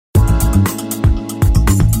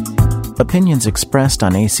Opinions expressed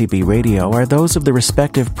on ACB Radio are those of the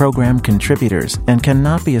respective program contributors and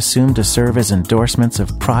cannot be assumed to serve as endorsements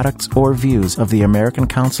of products or views of the American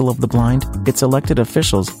Council of the Blind, its elected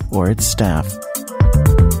officials, or its staff.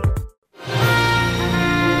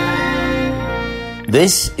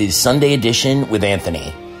 This is Sunday Edition with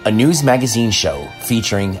Anthony, a news magazine show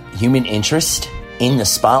featuring human interest, in the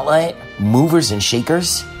spotlight, movers and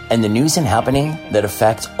shakers, and the news and happening that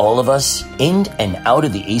affect all of us in and out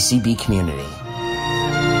of the ACB community.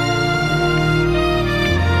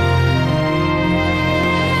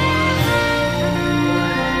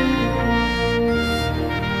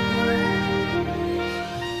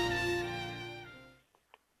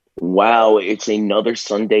 Wow, it's another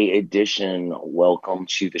Sunday edition. Welcome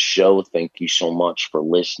to the show. Thank you so much for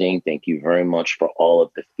listening. Thank you very much for all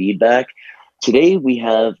of the feedback. Today we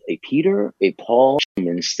have a Peter, a Paul,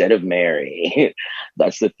 instead of Mary.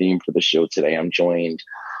 That's the theme for the show today. I'm joined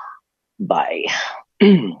by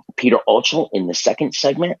Peter Altschul in the second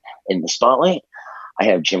segment in the spotlight. I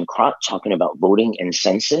have Jim Crott talking about voting and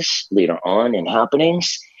census later on in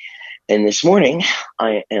happenings. And this morning,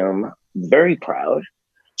 I am very proud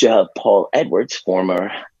to have Paul Edwards,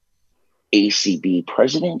 former ACB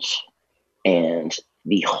president and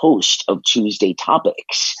the host of Tuesday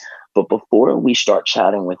Topics. But before we start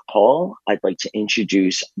chatting with Paul, I'd like to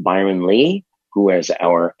introduce Byron Lee, who is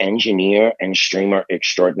our engineer and streamer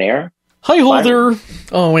extraordinaire. Hi there.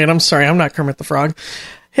 Oh, wait, I'm sorry. I'm not Kermit the Frog.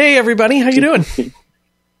 Hey, everybody. How you doing?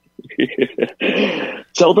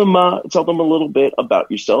 Tell them a little bit about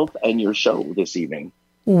yourself and your show this evening.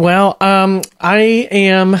 Well, I've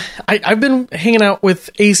been hanging out with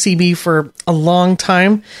ACB for a long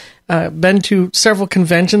time. Been to several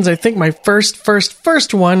conventions. I think my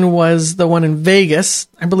first one was the one in Vegas.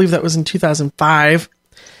 I believe that was in 2005.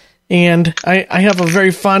 And I have a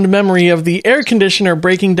very fond memory of the air conditioner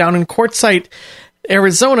breaking down in Quartzsite,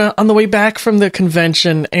 Arizona on the way back from the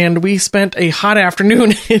convention. And we spent a hot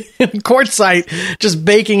afternoon in Quartzsite just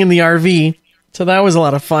baking in the RV. So that was a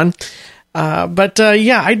lot of fun. But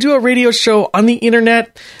I do a radio show on the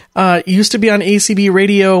internet. Used to be on ACB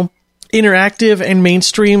Radio Interactive and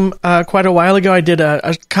Mainstream quite a while ago. I did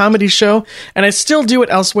a comedy show, and I still do it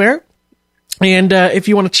elsewhere. And if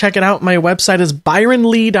you want to check it out, my website is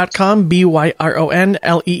byronlee.com,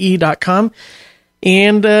 BYRONLEE.com.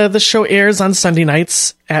 And the show airs on Sunday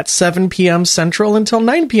nights at 7 p.m. Central until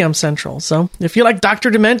 9 p.m. Central. So if you like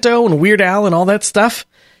Dr. Demento and Weird Al and all that stuff,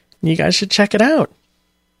 you guys should check it out.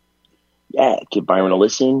 Yeah, give Byron a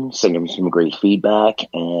listen, send him some great feedback,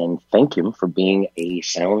 and thank him for being a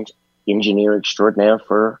sound engineer extraordinaire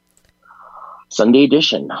for Sunday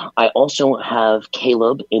Edition. I also have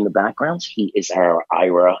Caleb in the background. He is our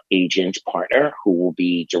IRA agent partner who will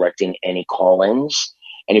be directing any call-ins.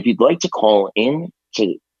 And if you'd like to call in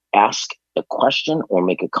to ask a question or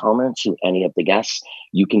make a comment to any of the guests,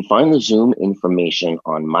 you can find the Zoom information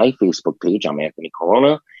on my Facebook page. I'm Anthony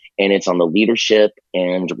Corona, and it's on the leadership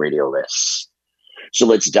and radio lists. So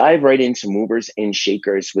let's dive right into movers and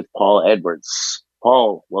shakers with Paul Edwards.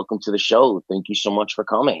 Paul, welcome to the show. Thank you so much for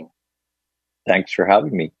coming. Thanks for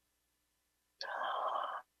having me.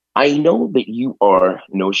 I know that you are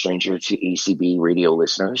no stranger to ACB radio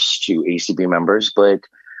listeners, to ACB members, but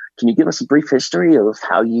can you give us a brief history of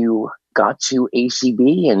how you got to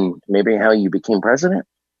ACB and maybe how you became president?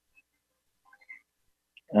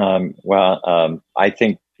 I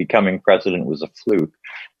think becoming president was a fluke.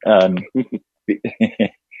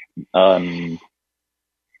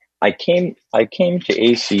 I came to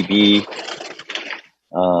ACB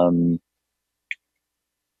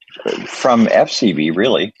from FCB,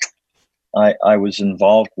 really. I was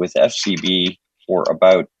involved with FCB for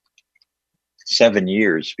about 7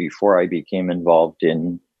 years before I became involved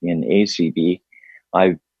in ACB.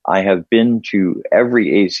 I have been to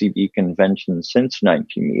every ACB convention since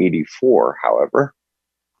 1984, however,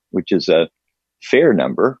 which is a fair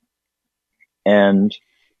number. And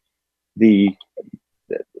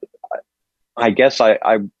I guess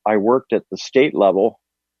I worked at the state level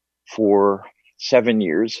for 7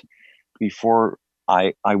 years before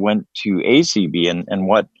I went to ACB. And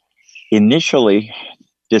what initially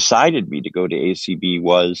decided me to go to ACB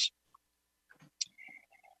was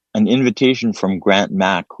an invitation from Grant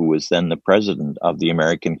Mack, who was then the president of the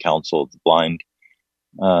American Council of the Blind,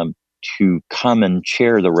 to come and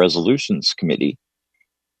chair the resolutions committee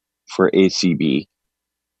for ACB.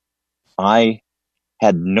 I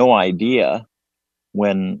had no idea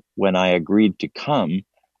when I agreed to come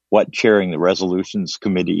what chairing the resolutions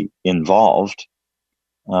committee involved.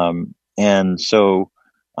 And so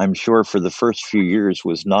I'm sure for the first few years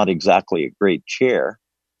was not exactly a great chair.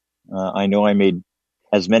 I know I made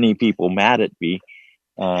as many people mad at me.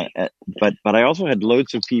 But I also had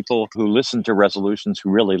loads of people who listened to resolutions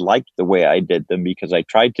who really liked the way I did them, because I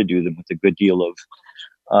tried to do them with a good deal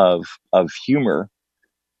of humor.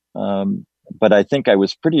 But I think I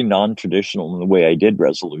was pretty non-traditional in the way I did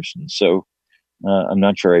resolutions. So I'm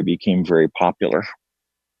not sure I became very popular.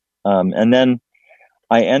 And then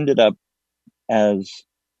I ended up as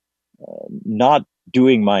not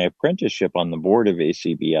doing my apprenticeship on the board of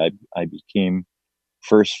ACB. I became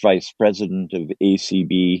first vice president of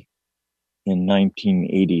ACB in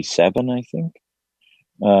 1987, I think.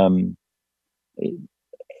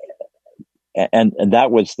 And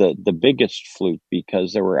that was the biggest fluke,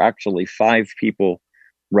 because there were actually 5 people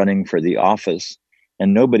running for the office,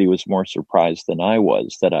 and nobody was more surprised than I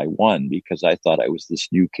was that I won, because I thought I was this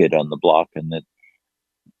new kid on the block and that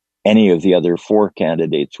any of the other 4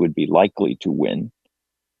 candidates would be likely to win.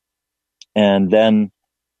 And then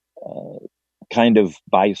kind of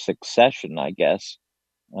by succession, I guess,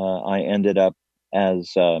 I ended up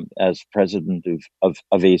as president of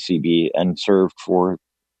ACB and served for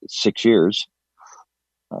 6 years.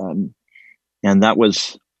 And that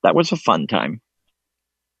was a fun time.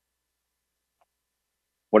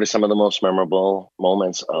 What are some of the most memorable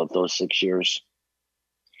moments of those 6 years?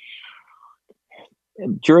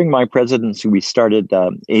 During my presidency, we started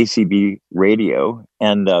ACB Radio,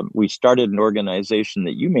 and we started an organization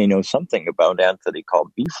that you may know something about, Anthony,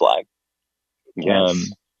 called B-Flag.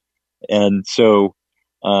 Yes. And so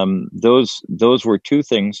those were 2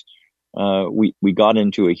 things. We got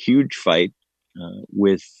into a huge fight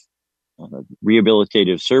with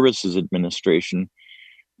Rehabilitative Services Administration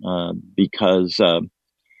because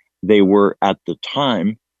they were at the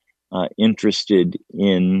time interested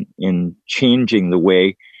in changing the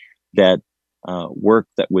way that work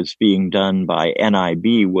that was being done by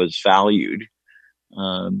NIB was valued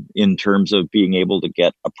in terms of being able to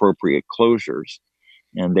get appropriate closures.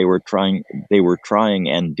 And they were trying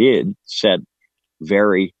and did set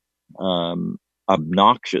very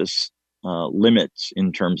obnoxious limits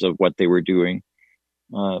in terms of what they were doing.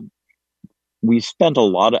 I spent a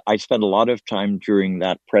lot of time during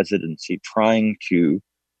that presidency trying to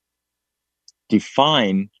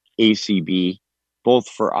define ACB, both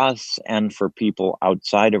for us and for people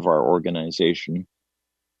outside of our organization.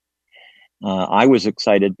 I was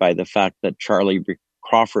excited by the fact that Charlie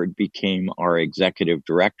Crawford became our executive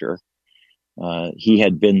director. He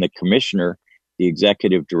had been the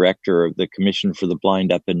executive director of the Commission for the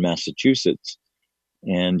Blind up in Massachusetts.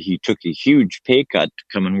 And he took a huge pay cut to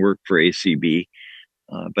come and work for ACB.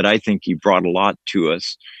 But I think he brought a lot to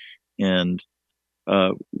us. And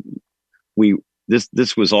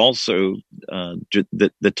this was also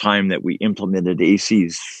the time that we implemented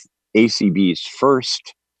ACB's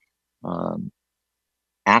first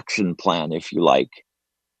action plan, if you like.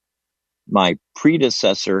 My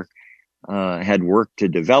predecessor had worked to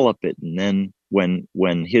develop it, and then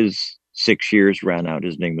when his 6 years ran out,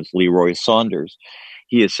 his name was Leroy Saunders,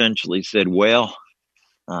 he essentially said, well,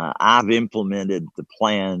 I've implemented the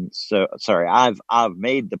plan. So sorry, I've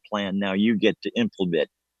made the plan. Now you get to implement.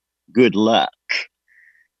 Good luck.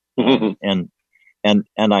 And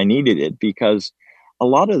I needed it, because a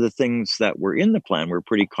lot of the things that were in the plan were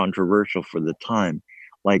pretty controversial for the time,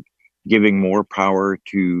 like giving more power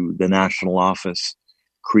to the national office,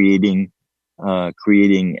 creating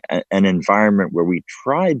an environment where we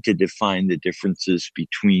tried to define the differences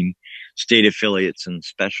between state affiliates and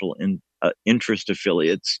special interest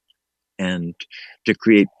affiliates, and to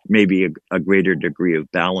create maybe a greater degree of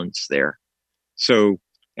balance there. So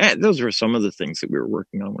those were some of the things that we were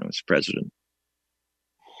working on when I was president.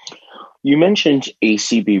 You mentioned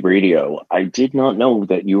ACB Radio. I did not know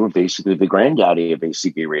that you were basically the granddaddy of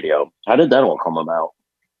ACB Radio. How did that all come about?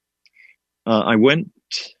 I went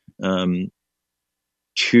I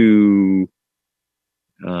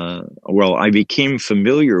became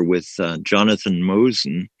familiar with Jonathan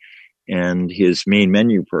Mosen and his main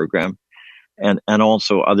menu program, and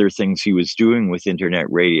also other things he was doing with internet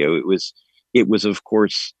radio. It was of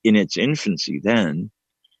course in its infancy then,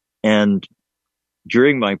 and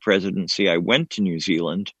during my presidency, I went to New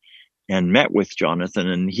Zealand and met with Jonathan,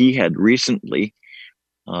 and he had recently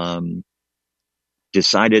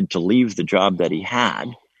decided to leave the job that he had.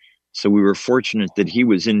 So we were fortunate that he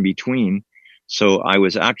was in between. So I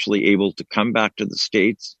was actually able to come back to the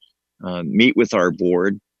States, meet with our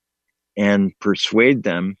board, and persuade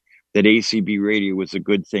them that ACB Radio was a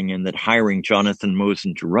good thing, and that hiring Jonathan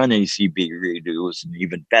Mosen to run ACB Radio was an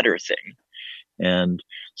even better thing. And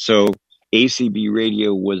so ACB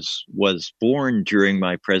Radio was born during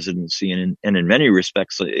my presidency, and in many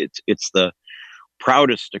respects, it's the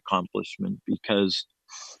proudest accomplishment, because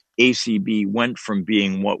ACB went from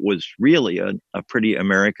being what was really a pretty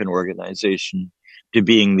American organization to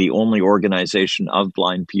being the only organization of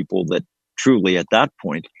blind people that truly at that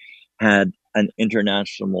point had an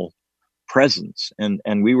international presence.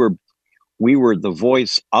 And we were the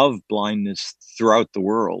voice of blindness throughout the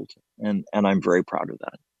world. And I'm very proud of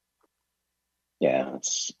that. Yeah,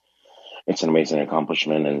 it's an amazing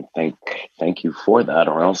accomplishment, and thank you for that,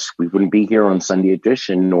 or else we wouldn't be here on Sunday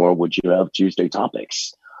Edition, nor would you have Tuesday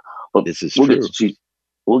Topics. But this is true.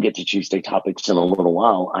 We'll get to Tuesday Topics in a little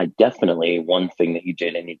while. One thing that you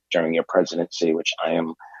did during your presidency, which I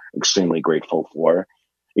am extremely grateful for,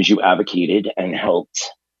 is you advocated and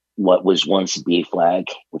helped what was once B-Flag,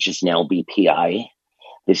 which is now BPI.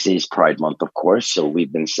 This is Pride Month, of course, so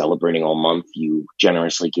we've been celebrating all month. You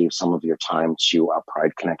generously gave some of your time to our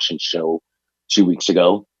Pride Connection show 2 weeks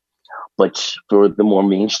ago. But for the more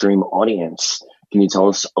mainstream audience, can you tell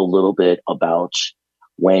us a little bit about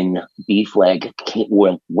when B-Flag came,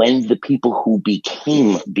 when the people who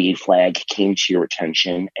became B-Flag came to your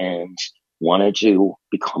attention and wanted to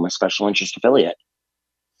become a special interest affiliate?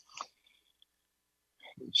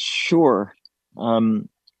 Sure.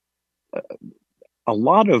 A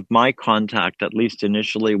lot of my contact, at least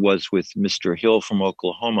initially, was with Mr. Hill from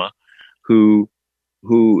Oklahoma, who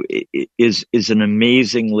is an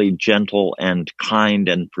amazingly gentle and kind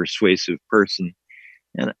and persuasive person.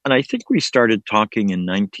 And I think we started talking in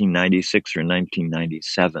 1996 or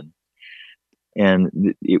 1997.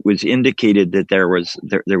 And it was indicated that there was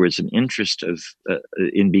an interest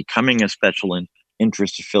in becoming a special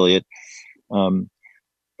interest affiliate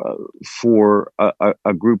for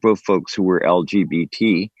a group of folks who were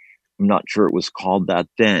LGBT. I'm not sure it was called that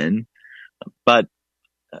then, but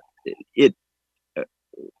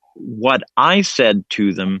what I said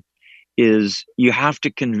to them is, you have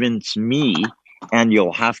to convince me, and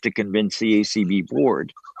you'll have to convince the ACB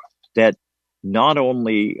board, that not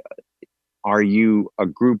only are you a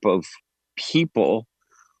group of people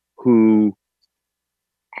who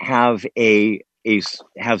have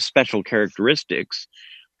have special characteristics,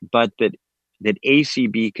 but that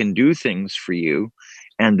ACB can do things for you,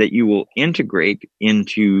 and that you will integrate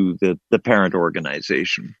into the parent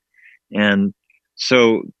organization. And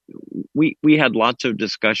so we had lots of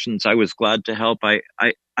discussions. I was glad to help. I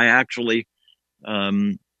actually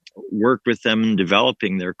worked with them in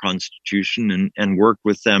developing their constitution, and worked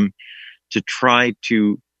with them to try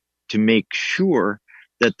to make sure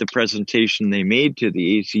that the presentation they made to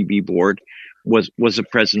the ACB board was a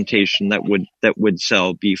presentation that would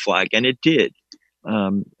sell B-Flag, and it did.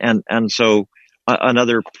 And so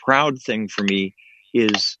another proud thing for me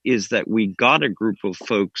is that we got a group of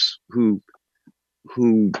folks who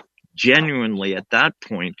genuinely at that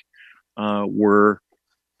point were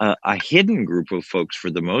a hidden group of folks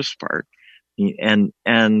for the most part, and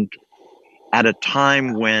at a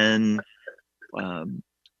time when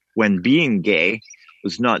being gay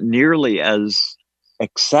was not nearly as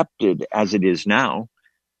accepted as it is now,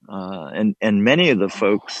 and many of the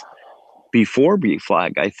folks before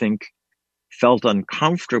B-Flag, I think, felt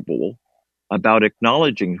uncomfortable about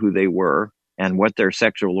acknowledging who they were and what their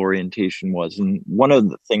sexual orientation was. And one of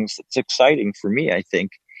the things that's exciting for me, I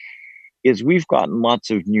think, is we've gotten lots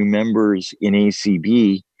of new members in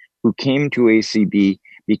ACB who came to ACB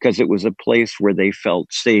because it was a place where they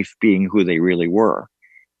felt safe being who they really were.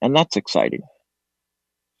 And that's exciting.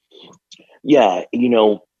 Yeah,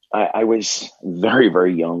 I was very,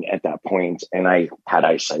 very young at that point, and I had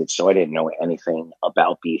eyesight, so I didn't know anything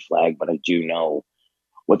about B-Flag, but I do know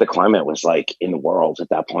what the climate was like in the world at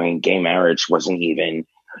that point. Gay marriage wasn't even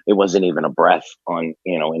a breath on,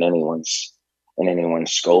 in anyone's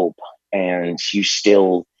scope. And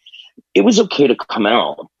it was okay to come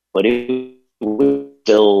out, but it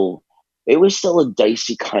was still a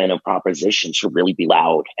dicey kind of proposition to really be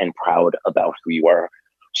loud and proud about who you were.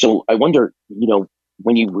 So I wonder,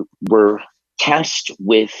 when you were tasked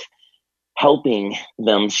with helping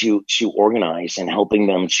them to organize and helping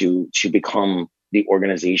them to become the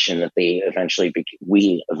organization that we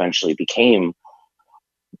eventually became,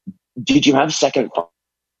 did you have second thought?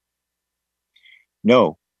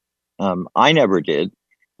 No, I never did.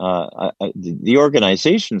 The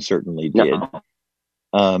organization certainly did.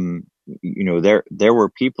 No. There were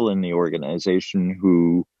people in the organization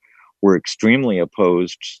who were extremely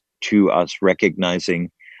opposed to us recognizing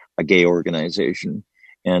a gay organization,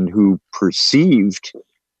 and who perceived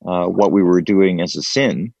what we were doing as a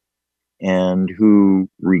sin, and who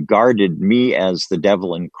regarded me as the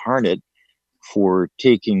devil incarnate for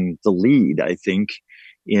taking the lead, I think,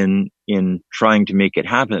 in trying to make it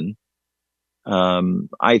happen.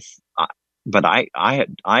 I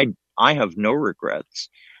I have no regrets.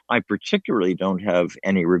 I particularly don't have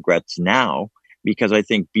any regrets now because I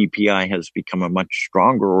think BPI has become a much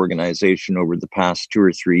stronger organization over the past 2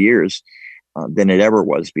 or 3 years than it ever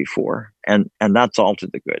was before. And that's all to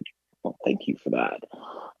the good. Well, thank you for that.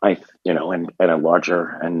 And a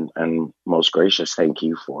larger and most gracious thank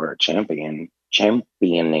you for championing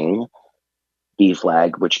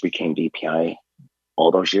B-Flag, which became BPI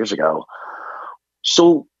all those years ago.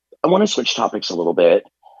 So I want to switch topics a little bit.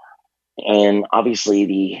 And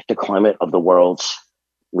obviously the climate of the world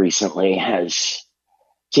recently has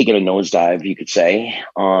taken a nosedive, you could say,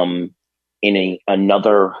 in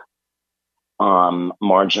another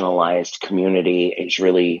marginalized community is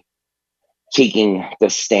really taking the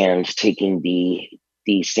standpoint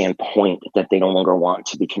that they no longer want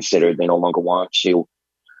to be considered. They no longer want to.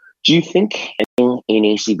 Do you think anything in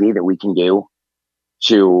ACB that we can do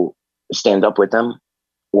to stand up with them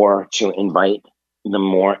or to invite them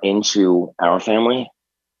more into our family?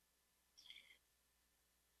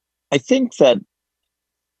 I think that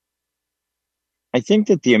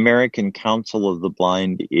the American Council of the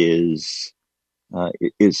Blind is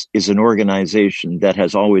an organization that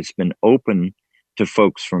has always been open to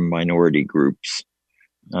folks from minority groups.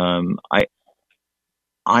 I'm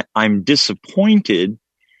disappointed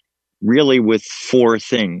really with 4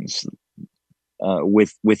 things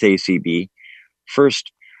with ACB.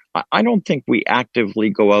 First, I don't think we actively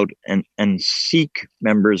go out and seek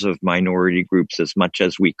members of minority groups as much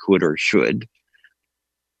as we could or should.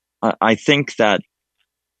 I think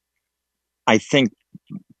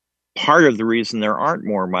part of the reason there aren't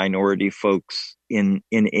more minority folks in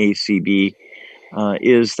ACB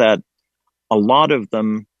is that a lot of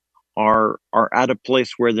them are at a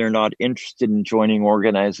place where they're not interested in joining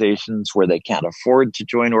organizations, where they can't afford to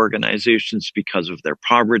join organizations because of their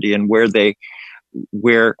poverty, and where they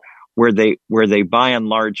by and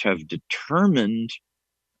large have determined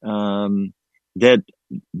that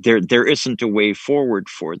there isn't a way forward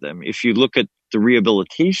for them. If you look at the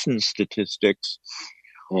rehabilitation statistics,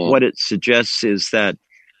 what it suggests is that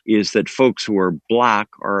folks who are Black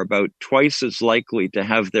are about twice as likely to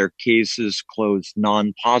have their cases closed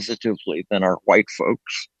non-positively than are white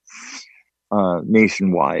folks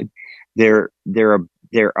nationwide. They're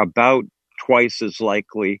about twice as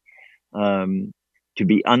likely to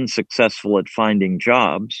be unsuccessful at finding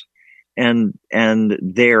jobs, and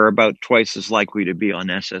they're about twice as likely to be on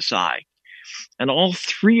SSI. And all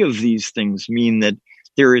 3 of these things mean that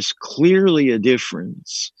there is clearly a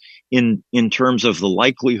difference in terms of the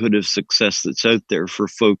likelihood of success that's out there for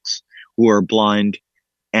folks who are blind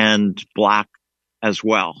and Black as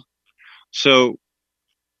well. So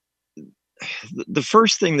the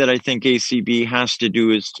first thing that I think ACB has to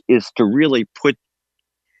do is to really put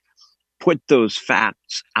those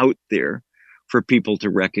facts out there for people to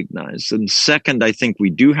recognize. And second, I think we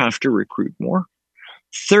do have to recruit more.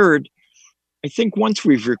 Third, I think once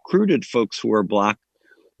we've recruited folks who are Black,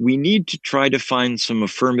 we need to try to find some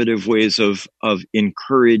affirmative ways of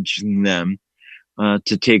encouraging them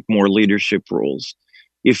to take more leadership roles.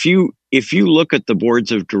 If you look at the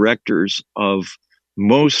boards of directors of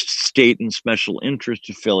most state and special interest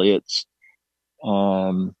affiliates,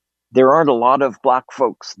 there aren't a lot of Black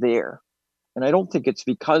folks there. And I don't think it's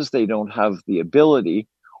because they don't have the ability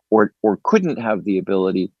or couldn't have the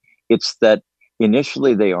ability. It's that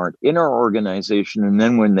initially they aren't in our organization, and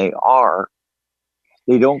then when they are,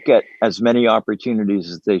 they don't get as many opportunities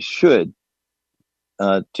as they should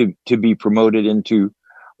to be promoted into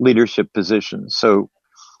leadership positions. So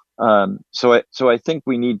I think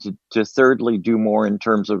we need to thirdly do more in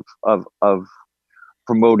terms of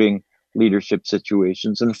promoting leadership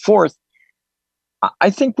situations. And fourth, I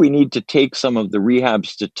think we need to take some of the rehab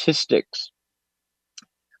statistics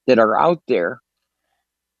that are out there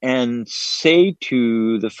and say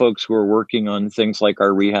to the folks who are working on things like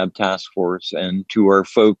our rehab task force and to our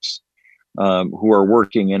folks who are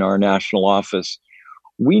working in our national office,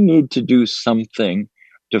 we need to do something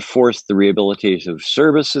to force the Rehabilitation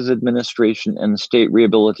Services Administration and state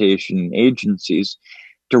rehabilitation agencies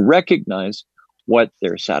to recognize what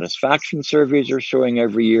their satisfaction surveys are showing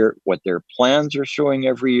every year, what their plans are showing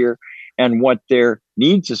every year, and what their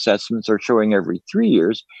needs assessments are showing every 3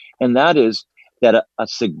 years. And that is that a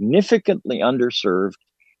significantly underserved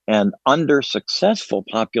and under-successful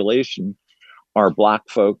population are Black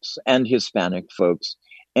folks and Hispanic folks.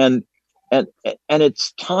 And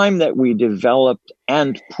it's time that we developed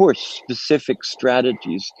and push specific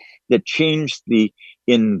strategies that change the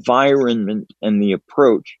environment and the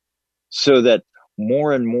approach so that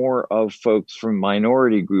more and more of folks from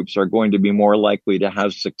minority groups are going to be more likely to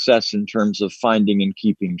have success in terms of finding and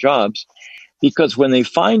keeping jobs. because when they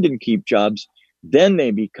find and keep jobs, then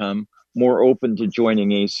they become more open to joining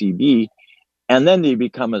ACB, and then they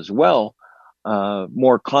become as well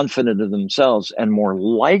more confident of themselves and more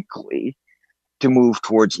likely to move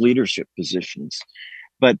towards leadership positions.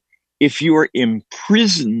 But if you are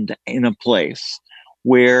imprisoned in a place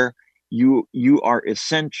where you are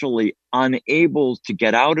essentially unable to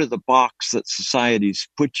get out of the box that society's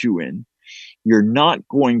put you in, you're not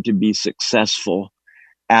going to be successful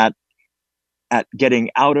at getting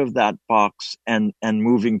out of that box and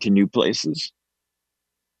moving to new places.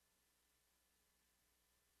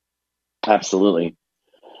 Absolutely.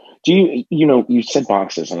 Do you said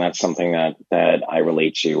boxes, and that's something that I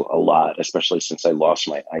relate to a lot, especially since I lost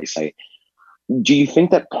my eyesight. Do you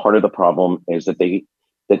think that part of the problem is that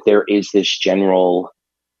there is this general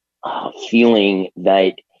feeling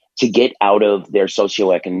that to get out of their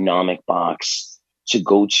socioeconomic box, to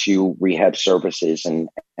go to rehab services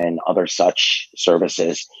and other such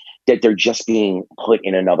services, that they're just being put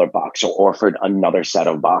in another box or offered another set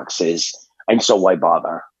of boxes, and so why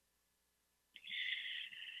bother?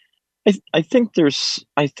 I think there's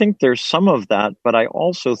some of that, but I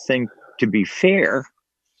also think, to be fair,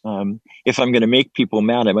 if I'm going to make people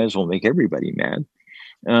mad, I might as well make everybody mad.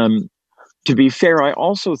 To be fair, I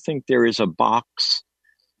also think there is a box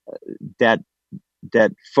that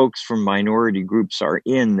folks from minority groups are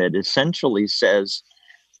in that essentially says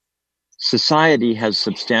society has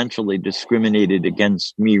substantially discriminated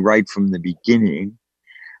against me right from the beginning.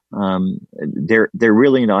 They're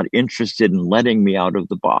really not interested in letting me out of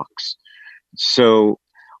the box. So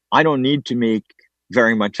I don't need to make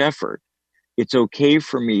very much effort. It's okay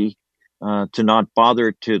for me to not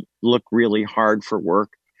bother to look really hard for work.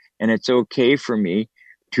 And it's okay for me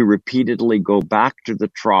to repeatedly go back to the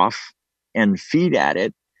trough and feed at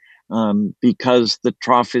it because the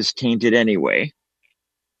trough is tainted anyway.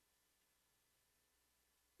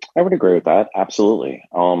 I would agree with that. Absolutely.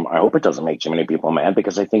 I hope it doesn't make too many people mad,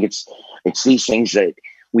 because I think it's these things that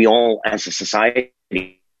we all, as a society,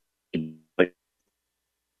 but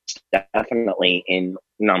definitely in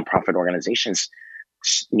nonprofit organizations,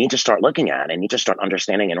 need to start looking at and need to start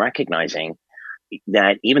understanding and recognizing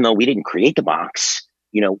that even though we didn't create the box,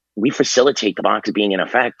 we facilitate the box being in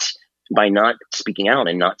effect by not speaking out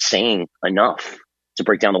and not saying enough to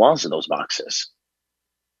break down the walls of those boxes.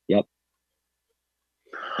 Yep.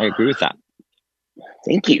 I agree with that.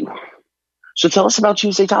 Thank you. So tell us about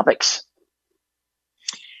Tuesday Topics.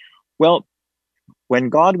 Well, when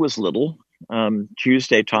God was little,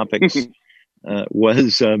 Tuesday Topics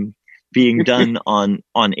was being done on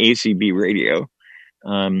ACB radio.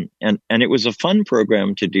 And it was a fun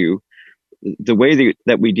program to do. The way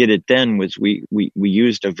that we did it then was we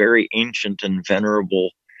used a very ancient and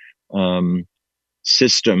venerable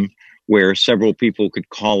system where several people could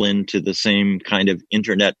call into the same kind of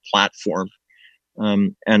internet platform.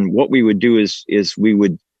 And what we would do is we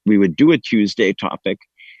would do a Tuesday topic,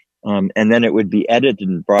 and then it would be edited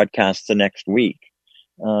and broadcast the next week.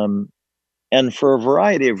 And for a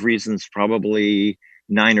variety of reasons, probably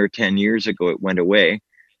 9 or 10 years ago, it went away.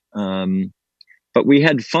 But we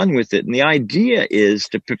had fun with it. And the idea is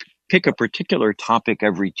to pick a particular topic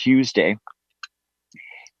every Tuesday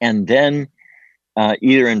and then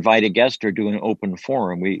either invite a guest or do an open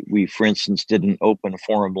forum. We, for instance, did an open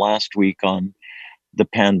forum last week on the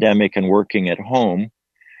pandemic and working at home.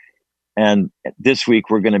 And this week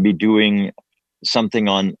we're going to be doing something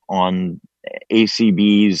on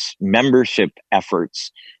ACB's membership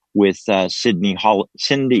efforts with Cindy, I'll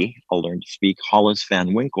learn to speak, Hollis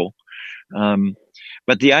Van Winkle.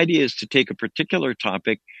 But the idea is to take a particular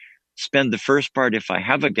topic, spend the first part, if I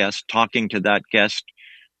have a guest, talking to that guest,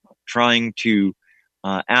 trying to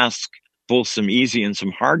ask both some easy and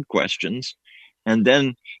some hard questions, and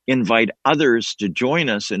then invite others to join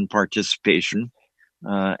us in participation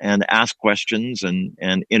and ask questions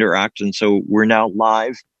and interact. And so we're now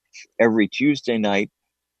live every Tuesday night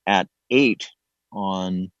at 8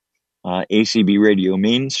 on ACB Radio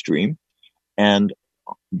Mainstream. And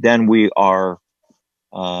then we are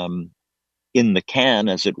in the can,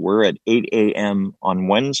 as it were, at 8 a.m. on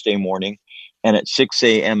Wednesday morning and at 6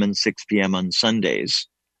 a.m. and 6 p.m. on Sundays.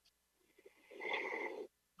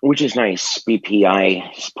 Which is nice.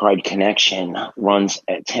 BPI Pride Connection runs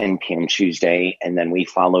at 10 p.m. Tuesday, and then we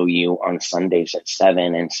follow you on Sundays at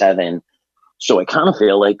 7 and 7. So I kind of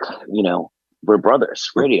feel like, we're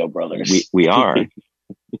brothers, radio brothers. We are.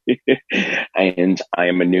 And I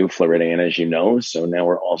am a new Floridian, as you know, so now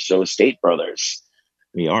we're also state brothers.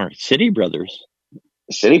 We are city brothers.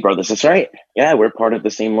 City brothers, that's right. Yeah, we're part of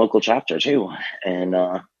the same local chapter too. And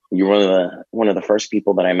you were one of the first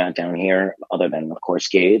people that I met down here, other than, of course,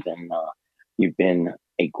 Gabe. And You've been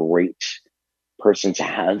a great person to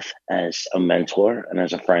have as a mentor and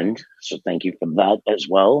as a friend. So thank you for that as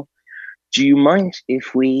well. Do you mind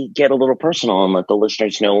if we get a little personal and let the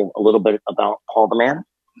listeners know a little bit about Paul the Man?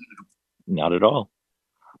 Not at all.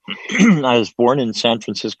 I was born in San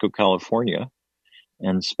Francisco, California,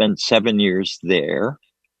 and spent 7 years there,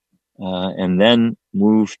 and then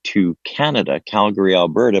moved to Canada, Calgary,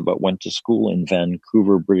 Alberta, but went to school in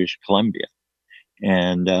Vancouver, British Columbia.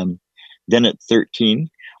 And then at 13,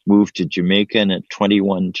 moved to Jamaica, and at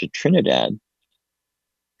 21 to Trinidad,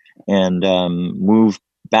 and moved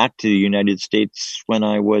back to the United States when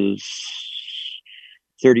I was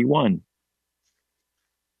 31.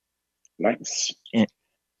 Nice. And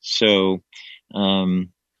so,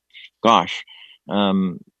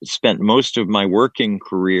 spent most of my working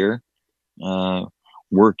career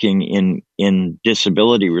working in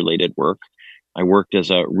disability-related work. I worked as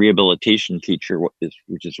a rehabilitation teacher,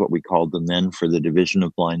 which is what we called them then, for the Division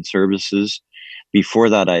of Blind Services. Before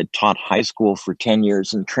that, I had taught high school for 10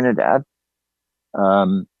 years in Trinidad.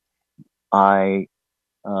 I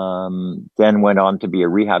then went on to be a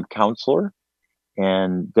rehab counselor,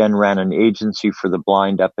 and then ran an agency for the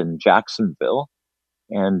blind up in Jacksonville.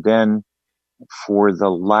 And then for the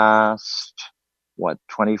last,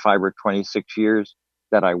 25 or 26 years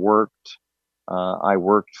that I worked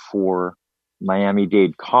for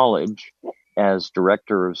Miami-Dade College as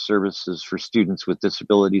Director of Services for Students with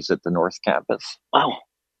Disabilities at the North Campus. Wow.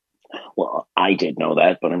 Well, I did know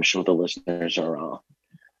that, but I'm sure the listeners are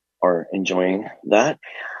enjoying that.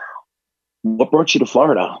 What brought you to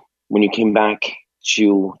Florida when you came back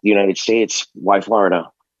to the United States? Why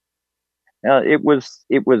Florida? It was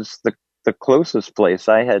the closest place.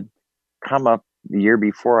 I had come up the year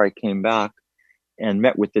before I came back and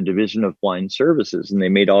met with the Division of Blind Services, and they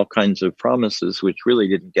made all kinds of promises which really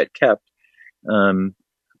didn't get kept.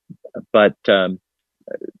 But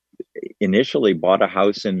initially bought a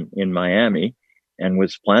house in Miami and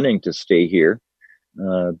was planning to stay here.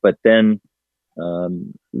 But then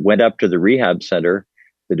went up to the rehab center.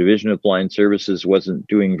 The Division of Blind Services wasn't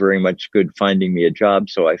doing very much good finding me a job,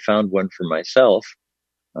 so I found one for myself,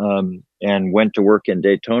 and went to work in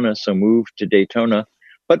Daytona. So moved to Daytona,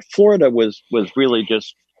 but Florida was really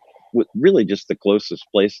just the closest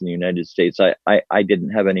place in the United States. I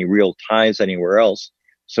didn't have any real ties anywhere else,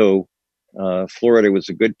 so Florida was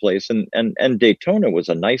a good place, and Daytona was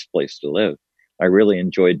a nice place to live. I really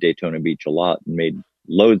enjoyed Daytona Beach a lot and made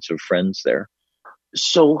loads of friends there.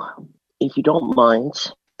 So, if you don't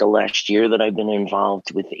mind, the last year that I've been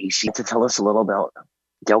involved with AC, to tell us a little about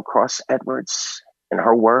Gail Cross Edwards and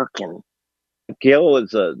her work. And Gail is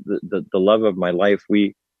the love of my life.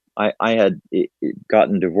 I had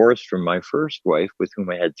gotten divorced from my first wife, with whom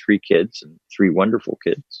I had 3 kids, and 3 wonderful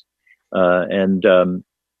kids. And in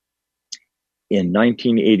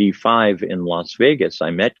 1985 in Las Vegas, I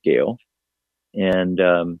met Gail, and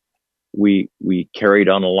we carried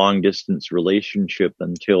on a long distance relationship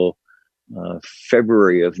until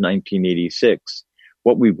February of 1986.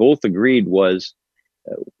 What we both agreed was,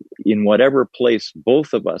 in whatever place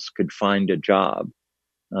both of us could find a job,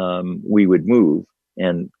 we would move.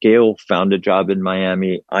 And Gail found a job in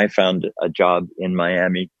Miami. I found a job in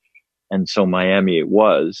Miami. And so Miami it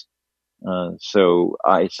was. So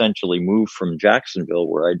I essentially moved from Jacksonville,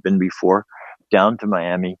 where I'd been before, down to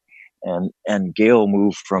Miami. And Gail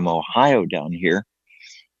moved from Ohio down here.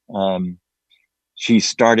 She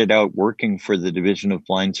started out working for the Division of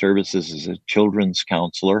Blind Services as a children's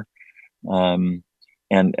counselor. And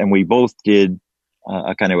we both did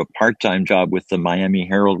a kind of a part-time job with the Miami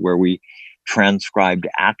Herald, where we transcribed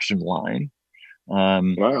Action Line.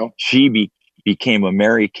 wow. She became a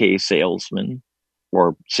Mary Kay salesman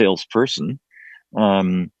or salesperson.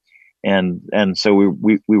 And so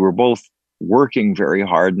we were both working very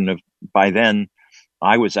hard. And by then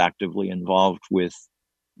I was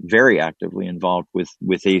very actively involved with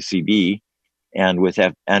ACB and with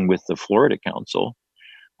the Florida Council.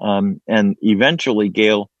 And eventually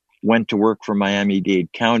Gail went to work for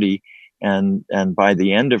Miami-Dade County. And by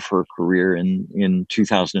the end of her career in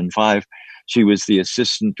 2005, she was the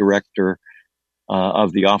assistant director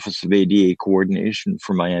of the Office of ADA Coordination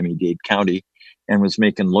for Miami-Dade County, and was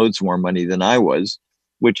making loads more money than I was,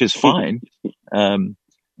 which is fine.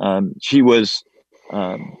 She was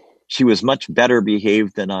much better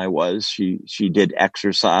behaved than I was. She did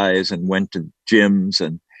exercise and went to gyms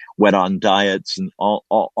and went on diets and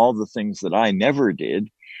all the things that I never did.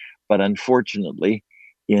 But unfortunately,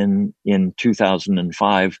 in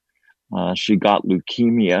 2005, she got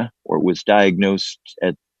leukemia, or was diagnosed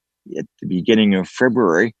at the beginning of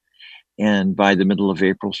February, and by the middle of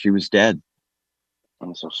April, she was dead.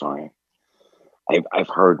 I'm so sorry. I've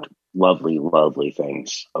heard lovely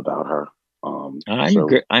things about her.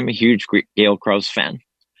 I'm a huge Gail Krause fan.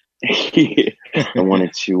 I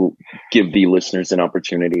wanted to give the listeners an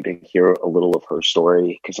opportunity to hear a little of her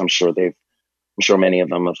story, because I'm sure many of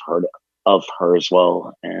them have heard of her as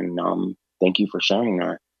well. And thank you for sharing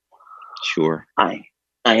that. Sure. I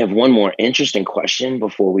have one more interesting question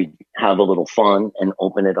before we have a little fun and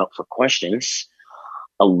open it up for questions.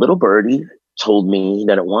 A little birdie told me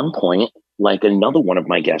that at one point, like another one of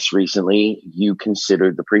my guests recently, you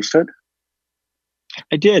considered the priesthood.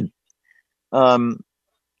 I did.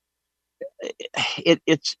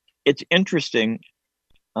 It's interesting.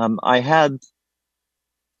 I had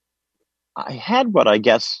what I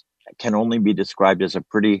guess can only be described as a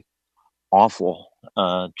pretty awful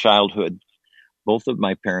childhood. Both of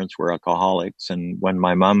my parents were alcoholics, and when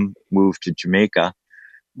my mom moved to Jamaica,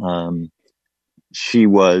 she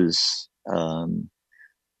was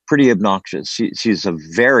pretty obnoxious. She's a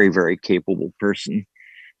very, very capable person,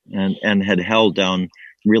 and had held down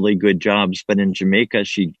really good jobs. But in Jamaica,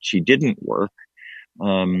 she didn't work,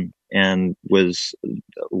 and was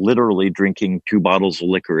literally drinking 2 bottles of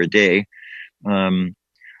liquor a day.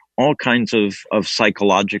 All kinds of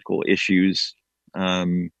psychological issues,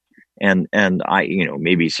 and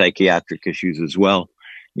maybe psychiatric issues as well.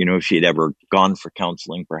 If she had ever gone for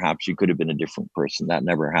counseling, perhaps she could have been a different person. That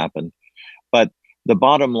never happened. But the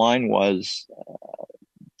bottom line was,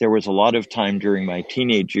 there was a lot of time during my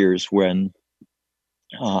teenage years when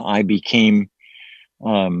I became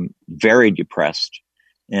very depressed,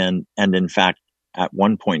 and in fact, at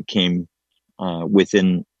one point came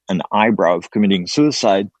within an eyebrow of committing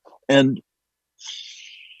suicide. And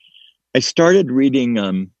I started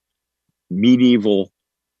reading medieval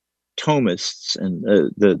Thomists and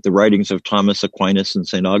the writings of Thomas Aquinas and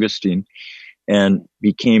St. Augustine, and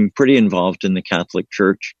became pretty involved in the Catholic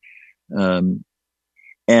Church, and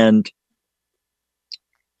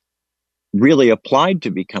really applied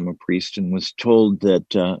to become a priest, and was told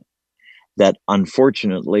that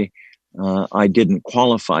unfortunately I didn't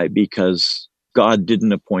qualify because God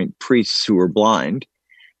didn't appoint priests who were blind.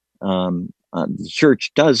 The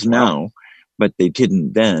church does now, but they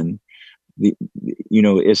didn't then.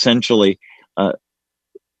 Essentially,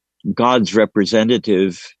 God's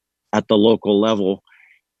representative at the local level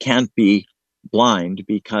can't be blind,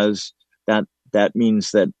 because that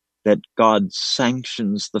means that God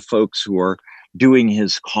sanctions the folks who are doing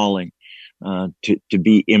his calling to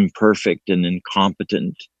be imperfect and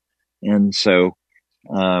incompetent. And so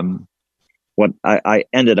what I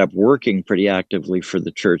ended up working pretty actively for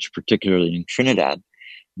the church, particularly in Trinidad,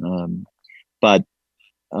 but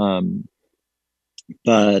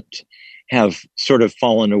have sort of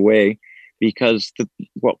fallen away, because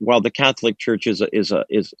while the Catholic Church is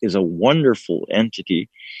a wonderful entity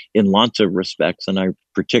in lots of respects, and I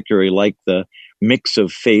particularly like the mix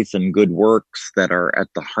of faith and good works that are at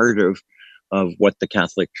the heart of what the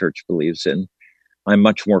Catholic Church believes in, I'm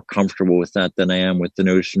much more comfortable with that than I am with the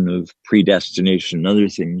notion of predestination and other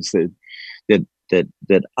things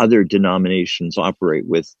that other denominations operate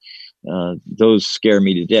with. Those scare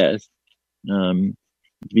me to death,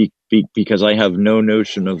 because I have no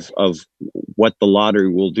notion of what the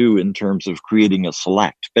lottery will do in terms of creating a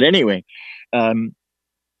select. But anyway,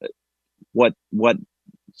 what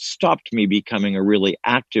stopped me becoming a really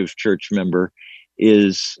active church member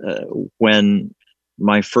is when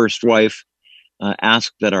my first wife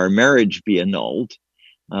asked that our marriage be annulled,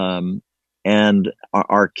 and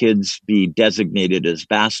our kids be designated as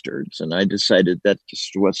bastards. And I decided that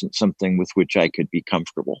just wasn't something with which I could be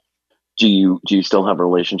comfortable. Do you still have a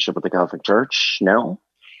relationship with the Catholic Church now?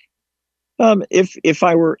 If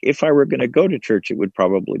I were going to go to church, it would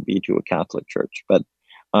probably be to a Catholic church. But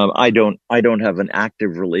I don't have an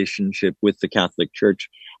active relationship with the Catholic Church.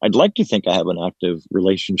 I'd like to think I have an active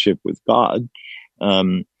relationship with God,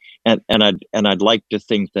 and I'd like to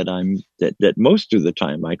think that that most of the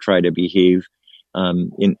time I try to behave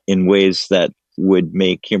in ways that would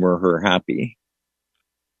make him or her happy.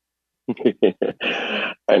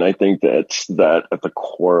 And I think that's at the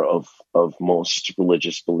core of most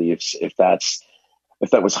religious beliefs. If that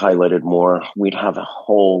was highlighted more, we'd have a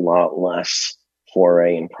whole lot less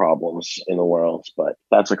foray and problems in the world. But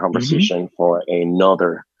that's a conversation for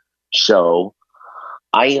another show.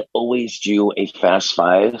 I always do a fast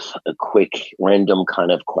five, a quick random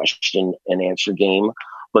kind of question and answer game.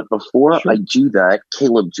 But before I do that,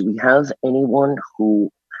 Caleb, do we have anyone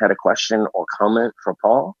who had a question or comment for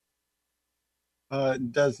Paul?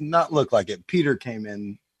 Does not look like it. Peter came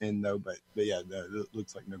in though, but yeah, it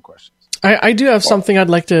looks like no questions. I do have something I'd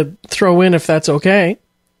like to throw in, if that's okay.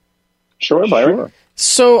 Sure, Byron. Sure.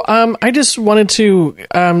 So I just wanted to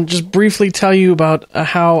just briefly tell you about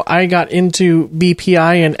how I got into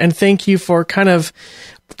BPI, and thank you for kind of,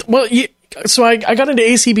 so I got into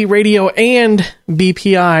ACB Radio and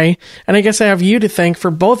BPI, and I guess I have you to thank for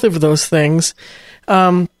both of those things.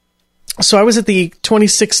 So I was at the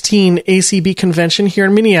 2016 ACB convention here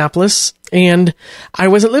in Minneapolis, and I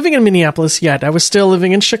wasn't living in Minneapolis yet. I was still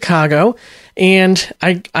living in Chicago, and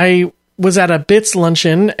I was at a BITS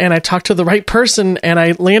luncheon, and I talked to the right person, and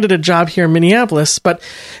I landed a job here in Minneapolis. But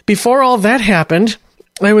before all that happened,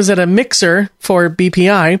 I was at a mixer for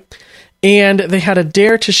BPI, and they had a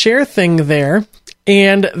Dare to Share thing there,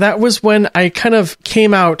 and that was when I kind of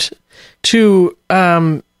came out to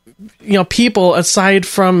people aside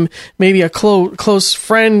from maybe a close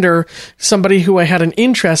friend or somebody who I had an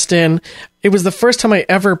interest in. It was the first time I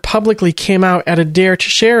ever publicly came out at a Dare to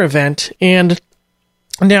Share event, and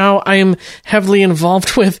now I am heavily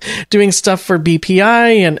involved with doing stuff for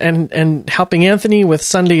BPI and helping Anthony with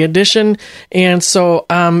Sunday Edition. And so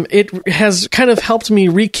it has kind of helped me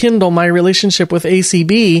rekindle my relationship with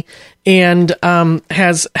ACB and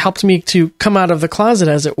has helped me to come out of the closet,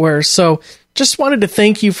 as it were. So just wanted to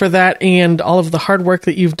thank you for that and all of the hard work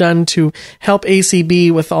that you've done to help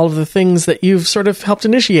ACB with all of the things that you've sort of helped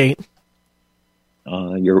initiate.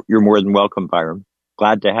 You're more than welcome, Byron.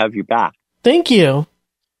 Glad to have you back. Thank you.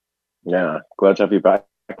 Yeah, glad to have you back.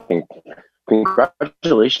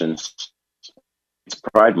 Congratulations. It's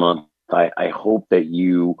Pride Month. I hope that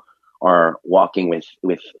you are walking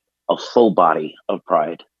with a full body of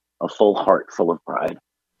pride, a full heart full of pride.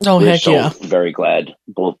 Oh, We're heck so yeah. very glad,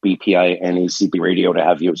 both BPI and ACB Radio, to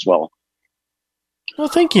have you as well. Well,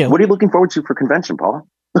 thank you. What are you looking forward to for convention, Paul?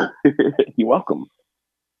 You're welcome.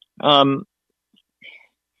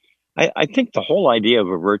 I think the whole idea of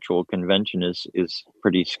a virtual convention is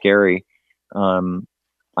pretty scary. I'm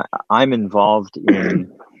involved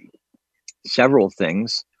in several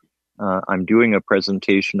things. I'm doing a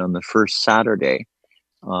presentation on the first Saturday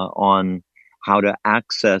on how to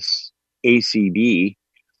access ACB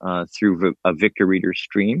through a Victor Reader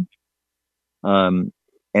stream.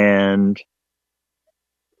 And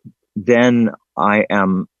then I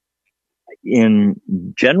am in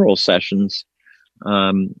general sessions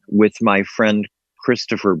with my friend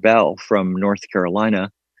Christopher Bell from North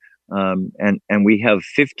Carolina. And we have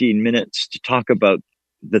 15 minutes to talk about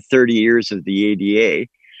the 30 years of the ADA,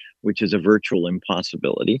 which is a virtual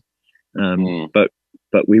impossibility. But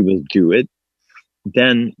we will do it.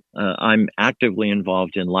 Then I'm actively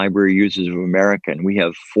involved in Library Users of America, and we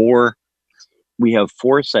have four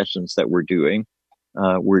sessions that we're doing.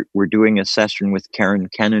 We're doing a session with Karen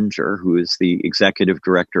Kenninger, who is the executive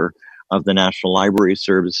director of the National Library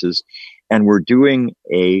Services, and we're doing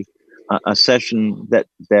a session that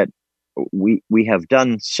we have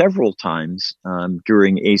done several times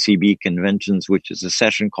during ACB conventions, which is a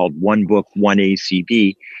session called One Book, One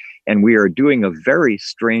ACB, and we are doing a very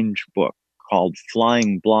strange book called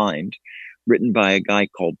Flying Blind, written by a guy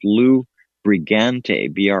called Lou Brigante,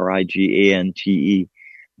 Brigante.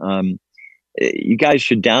 You guys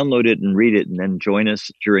should download it and read it, and then join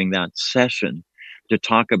us during that session to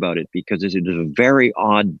talk about it, because it is a very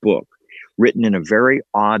odd book, written in a very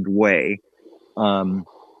odd way, and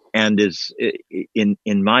is, in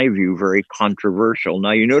my view, very controversial.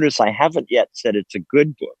 Now, you notice I haven't yet said it's a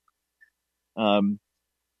good book,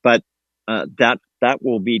 but that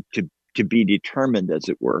will be to be determined, as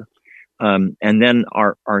it were. And then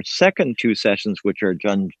our second two sessions, which are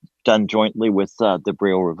done jointly with the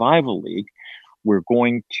Braille Revival League, we're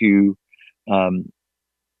going to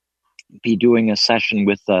be doing a session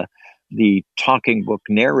with the talking book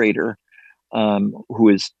narrator, who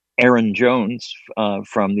is Aaron Jones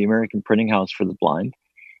from the American Printing House for the Blind.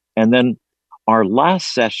 And then our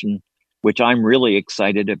last session, which I'm really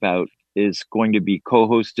excited about, is going to be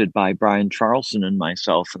co-hosted by Brian Charlson and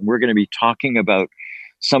myself. And we're going to be talking about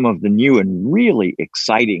some of the new and really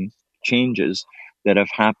exciting changes that have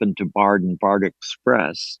happened to Bard and Bard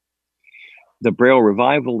Express. The Braille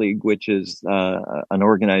Revival League, which is an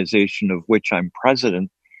organization of which I'm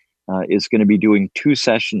president, is going to be doing two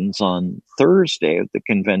sessions on Thursday at the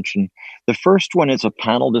convention. The first one is a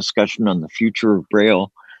panel discussion on the future of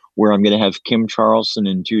Braille, where I'm going to have Kim Charlson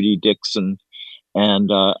and Judy Dixon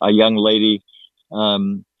and a young lady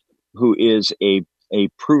who is a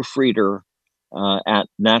proofreader at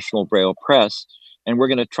National Braille Press. And we're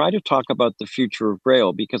going to try to talk about the future of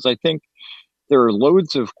Braille, because I think there are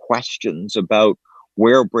loads of questions about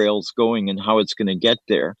where Braille's going and how it's going to get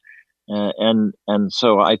there. And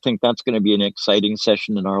so I think that's going to be an exciting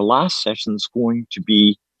session. And our last session is going to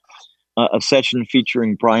be a session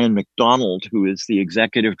featuring Brian McDonald, who is the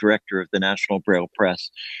executive director of the National Braille Press.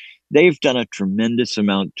 They've done a tremendous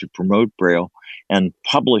amount to promote Braille and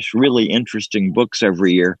publish really interesting books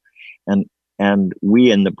every year. And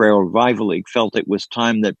we in the Braille Revival League felt it was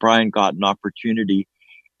time that Brian got an opportunity,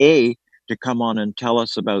 to come on and tell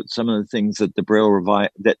us about some of the things that the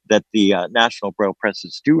the National Braille Press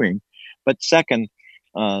is doing, but second,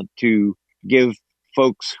 to give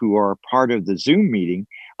folks who are part of the Zoom meeting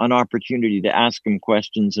an opportunity to ask him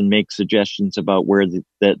questions and make suggestions about where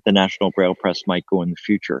the National Braille Press might go in the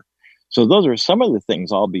future. So those are some of the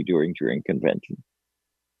things I'll be doing during convention.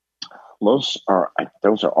 Those are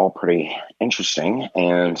all pretty interesting,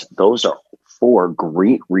 and those are 4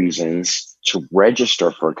 great reasons to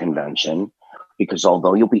register for a convention, because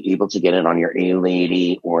although you'll be able to get it on your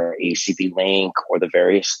A-Lady or ACB link or the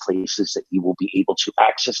various places that you will be able to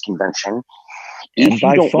access convention, and if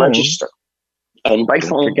you don't register, and by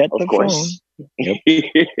phone, of course. Yep.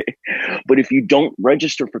 But if you don't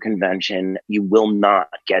register for convention, you will not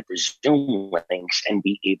get the Zoom links and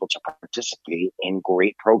be able to participate in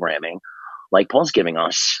great programming like Paul's giving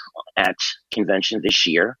us at convention this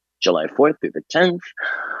year, July 4th through the 10th.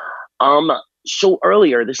 So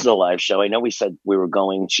earlier, this is a live show. I know we said I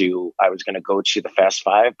was going to go to the Fast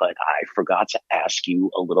Five, but I forgot to ask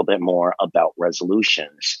you a little bit more about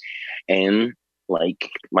resolutions. And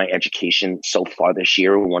like my education so far this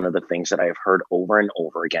year, one of the things that I've heard over and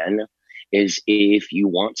over again is if you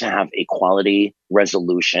want to have a quality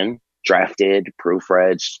resolution drafted,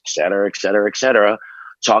 proofread, et cetera,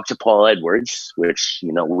 talk to Paul Edwards, which,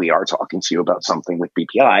 we are talking to you about something with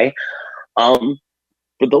BPI.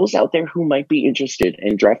 For those out there who might be interested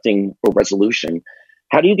in drafting a resolution,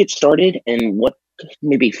 how do you get started, and what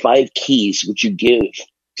maybe 5 keys would you give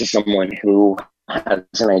to someone who has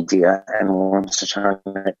an idea and wants to turn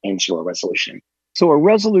it into a resolution? So a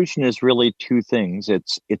resolution is really 2 things.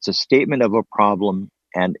 It's a statement of a problem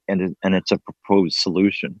and it's a proposed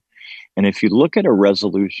solution. And if you look at a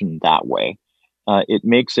resolution that way, it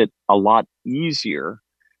makes it a lot easier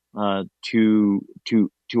to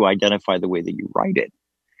identify the way that you write it.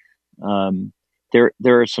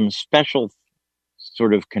 There are some special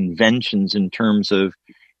sort of conventions in terms of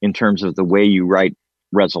the way you write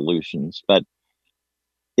resolutions, but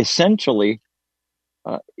essentially,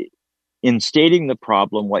 in stating the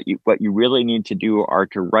problem, what you really need to do are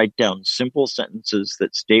to write down simple sentences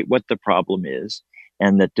that state what the problem is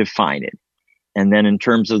and that define it. And then in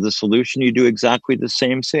terms of the solution, you do exactly the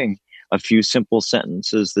same thing. A few simple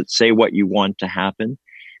sentences that say what you want to happen,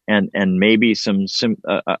 and maybe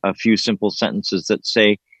a few simple sentences that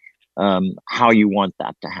say how you want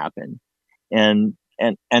that to happen. And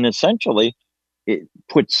essentially,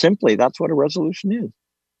 put simply, that's what a resolution is.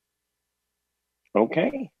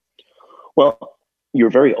 Okay. Well, you're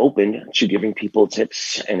very open to giving people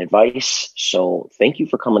tips and advice. So thank you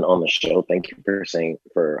for coming on the show. Thank you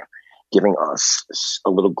for giving us a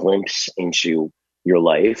little glimpse into your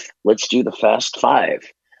life. Let's do the Fast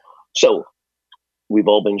 5. So we've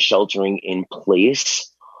all been sheltering in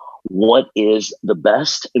place. What is the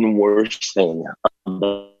best and worst thing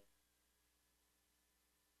about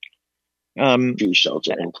to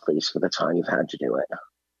shelter in place for the time you've had to do it?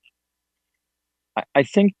 I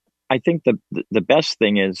think the best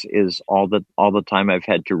thing is all the time I've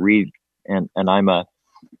had to read, and I'm a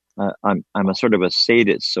sort of a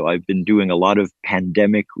sadist, so I've been doing a lot of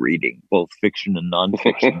pandemic reading, both fiction and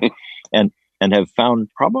nonfiction, and have found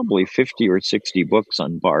probably 50 or 60 books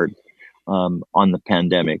on Bard on the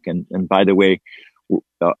pandemic. And by the way,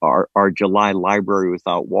 our July Library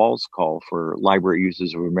Without Walls call for Library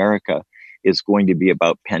Users of America is going to be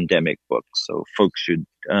about pandemic books. So folks should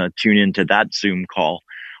tune into that Zoom call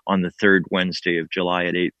on the 3rd Wednesday of July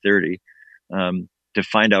at 8:30 to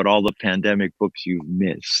find out all the pandemic books you've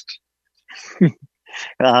missed.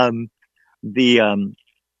 I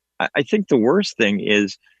think the worst thing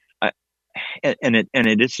is, and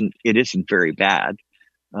it isn't very bad,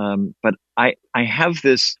 but I have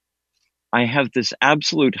this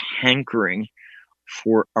absolute hankering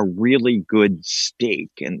for a really good steak,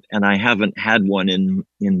 and I haven't had one in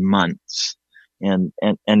months, and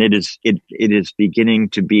it is beginning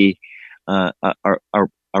to be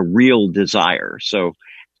a real desire. So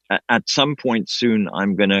at some point soon,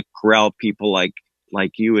 I'm going to corral people like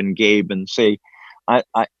you and Gabe and say,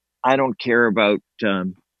 I don't care about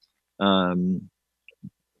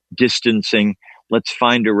distancing. Let's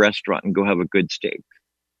find a restaurant and go have a good steak.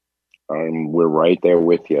 We're right there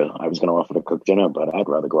with you. I was going to offer to cook dinner, but I'd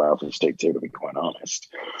rather go out for steak too, to be quite honest.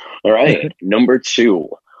 All right. Number 2,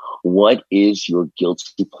 what is your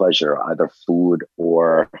guilty pleasure, either food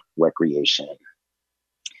or recreation?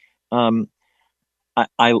 I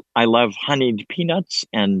love honeyed peanuts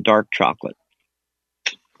and dark chocolate.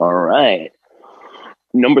 All right.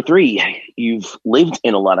 Number 3, you've lived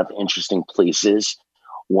in a lot of interesting places.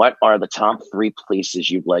 What are the top 3 places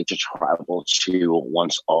you'd like to travel to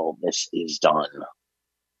once all this is done?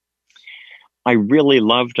 I really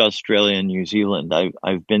loved Australia and New Zealand.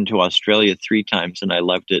 I've been to Australia 3 times and I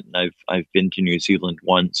loved it, and I've been to New Zealand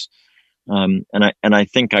once. And I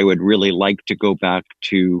think I would really like to go back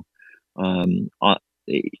to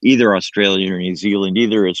either Australia or New Zealand.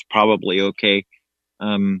 Either is probably okay.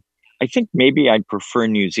 I think maybe I'd prefer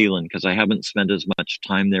New Zealand because I haven't spent as much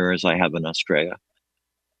time there as I have in Australia.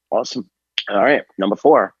 Awesome. All right. Number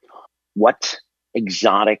 4, what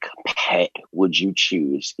exotic pet would you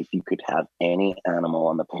choose if you could have any animal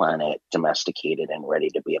on the planet domesticated and ready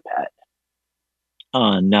to be a pet?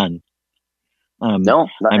 None. No,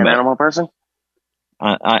 not an animal person.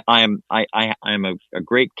 I am a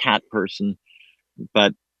great cat person,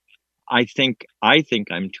 but I think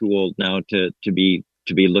I'm too old now to be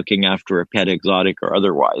looking after a pet, exotic or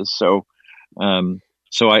otherwise. So I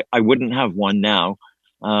wouldn't have one now.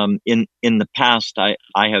 In the past, I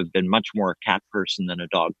have been much more a cat person than a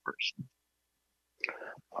dog person.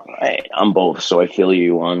 I'm both, so I feel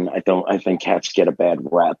you on. I think cats get a bad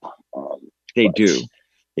rep. They do.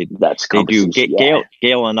 They do.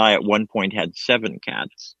 Gail and I at one point had 7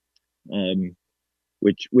 cats,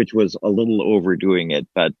 which was a little overdoing it,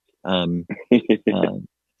 but 1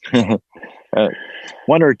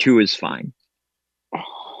 or 2 is fine.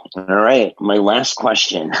 All right. My last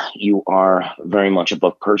question. You are very much a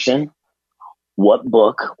book person. What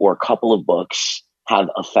book or couple of books have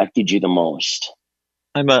affected you the most?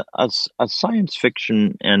 I'm a science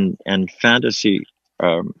fiction and fantasy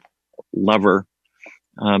lover.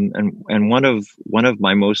 And one of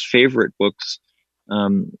my most favorite books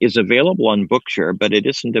is available on Bookshare, but it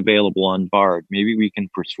isn't available on Bard. Maybe we can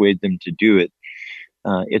persuade them to do it.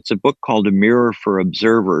 It's a book called A Mirror for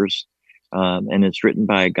Observers. And it's written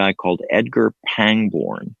by a guy called Edgar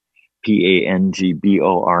Pangborn,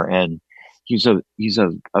 Pangborn. He's a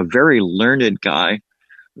very learned guy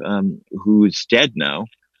who's dead now,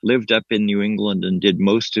 lived up in New England and did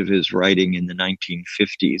most of his writing in the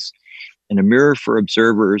 1950s. And A Mirror for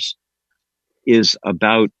Observers is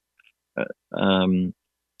about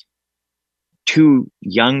 2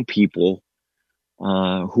 young people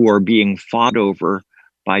who are being fought over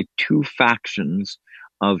by 2 factions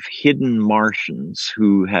of hidden Martians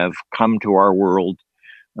who have come to our world,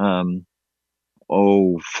 4,000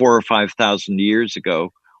 or 5,000 years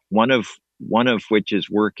ago. One of which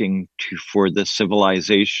is working for the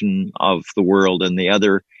civilization of the world, and the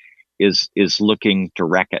other is looking to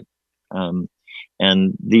wreck it. And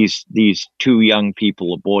these 2 young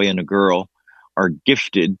people, a boy and a girl, are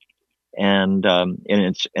gifted, and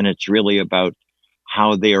it's really about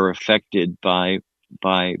how they are affected by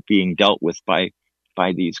being dealt with by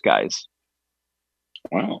these guys.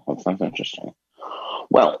 Wow, that sounds interesting.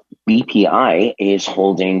 Well, BPI is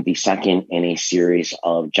holding the second in a series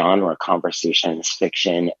of genre conversations,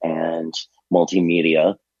 fiction and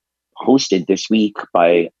multimedia, hosted this week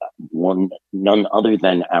by none other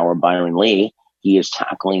than our Byron Lee. He is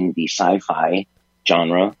tackling the sci-fi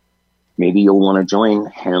genre. Maybe you'll want to join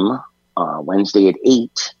him Wednesday at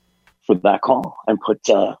 8 for that call and put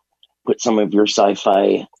some of your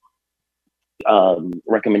sci-fi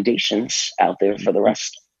recommendations out there for the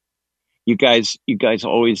rest. You guys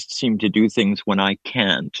always seem to do things when I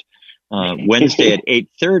can't. Wednesday at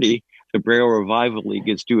 8:30, the Braille Revival League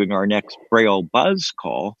is doing our next Braille Buzz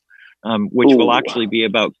call, which will actually be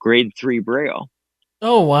about grade 3 Braille.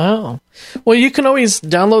 Oh, wow. Well, you can always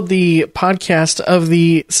download the podcast of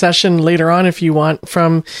the session later on if you want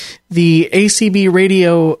from the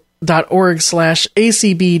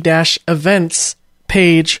acbradio.org/acb-events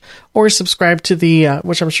page, or subscribe to the,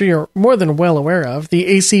 which I'm sure you're more than well aware of, the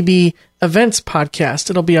ACB Events podcast.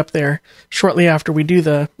 It'll be up there shortly after we do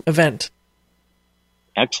the event.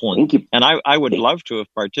 Excellent. Thank you. And I would love to have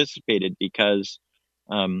participated because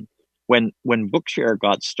when Bookshare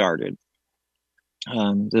got started,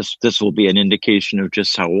 this will be an indication of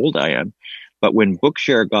just how old I am, but when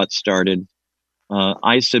Bookshare got started,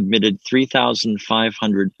 I submitted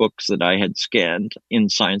 3,500 books that I had scanned in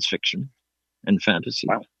science fiction and fantasy.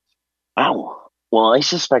 Wow. Well, I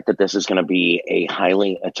suspect that this is going to be a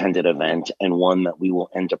highly attended event and one that we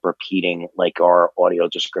will end up repeating like our audio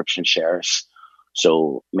description shares.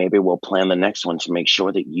 So maybe we'll plan the next one to make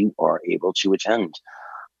sure that you are able to attend.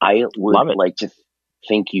 I would like to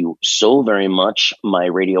thank you so very much, my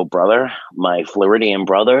radio brother, my Floridian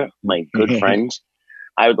brother, my good friend.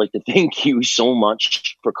 I would like to thank you so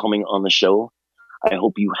much for coming on the show. I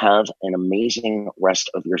hope you have an amazing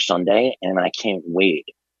rest of your Sunday, and I can't wait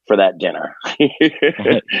for that dinner. Thanks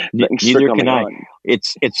Neither for coming can I. on.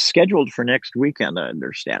 It's scheduled for next weekend, I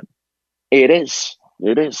understand. It is.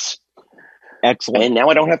 Excellent. And now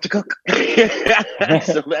I don't have to cook.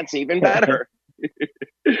 So that's even better.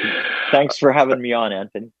 Thanks for having me on,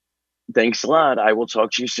 Anthony. Thanks a lot. I will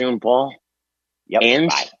talk to you soon, Paul. Yep. And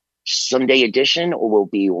bye. Sunday edition, we'll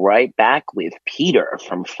be right back with Peter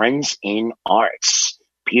from Friends in Arts.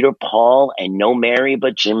 Peter, Paul, and no Mary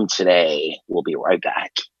but Jim today. We'll be right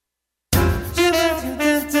back.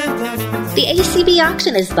 The ACB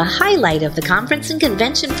auction is the highlight of the conference and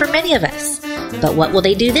convention for many of us. But what will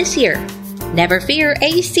they do this year? Never fear,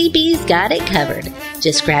 ACB's got it covered.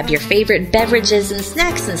 Just grab your favorite beverages and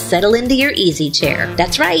snacks and settle into your easy chair.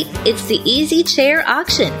 That's right, it's the Easy Chair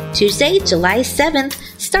Auction, Tuesday, July 7th,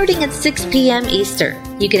 starting at 6 p.m.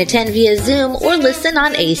 Eastern. You can attend via Zoom or listen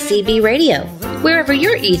on ACB Radio, wherever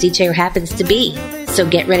your easy chair happens to be. So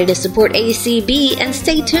get ready to support ACB and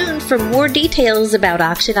stay tuned for more details about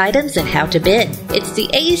auction items and how to bid. It's the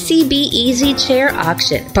ACB Easy Chair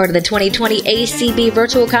Auction, part of the 2020 ACB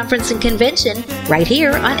Virtual Conference and Convention, right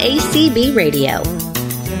here on ACB Radio.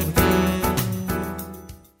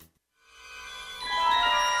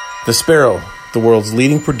 The Sparrow, the world's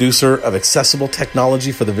leading producer of accessible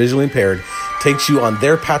technology for the visually impaired, takes you on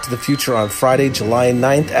their path to the future on Friday, July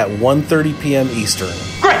 9th at 1:30 p.m. Eastern.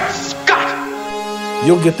 Great Scott!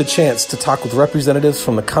 You'll get the chance to talk with representatives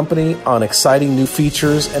from the company on exciting new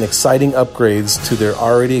features and exciting upgrades to their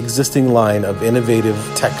already existing line of innovative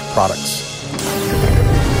tech products.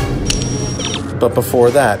 But before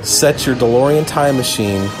that, set your DeLorean time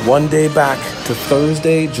machine one day back to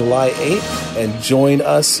Thursday, July 8th, and join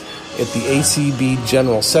us at the ACB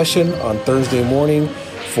General Session on Thursday morning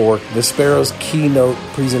for the Sparrow's keynote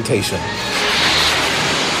presentation.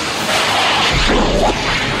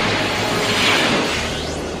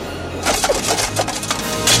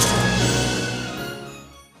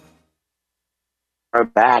 We're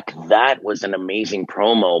back. That was an amazing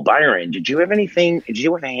promo. Byron, did you have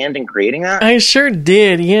a hand in creating that? I sure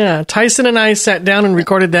did, yeah. Tyson and I sat down and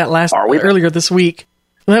recorded that earlier this week.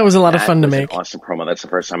 That was a lot of fun to make. An awesome promo. That's the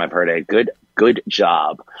first time I've heard it. Good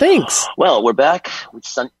job. Thanks. Well, we're back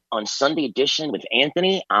on Sunday edition with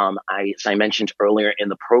Anthony. As I mentioned earlier in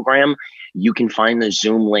the program, you can find the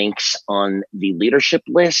Zoom links on the leadership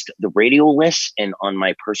list, the radio list, and on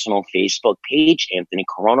my personal Facebook page, Anthony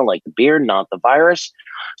Corona, like the beard, not the virus.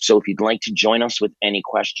 So if you'd like to join us with any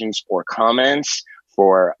questions or comments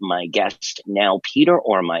for my guest now, Peter,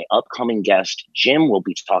 or my upcoming guest, Jim, we'll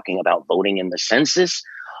be talking about voting in the census.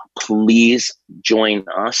 Please join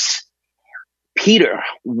us. Peter,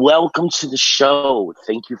 welcome to the show.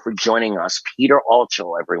 Thank you for joining us. Peter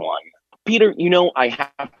Altschul, everyone. Peter, I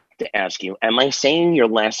have to ask you, am I saying your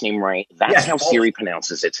last name right? That's how Siri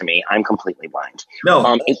pronounces it to me. I'm completely blind.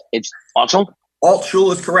 No. It's Altschul?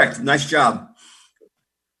 Altschul is correct. Nice job.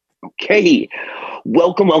 Okay.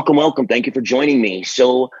 Welcome. Thank you for joining me.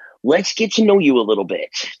 So let's get to know you a little bit.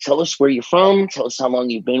 Tell us where you're from. Tell us how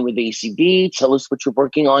long you've been with ACB. Tell us what you're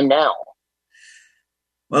working on now.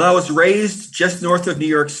 Well, I was raised just north of New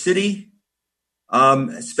York City.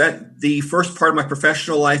 Spent the first part of my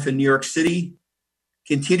professional life in New York City,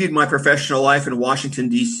 continued my professional life in Washington,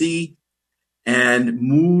 D.C., and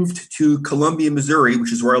moved to Columbia, Missouri,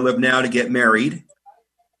 which is where I live now, to get married.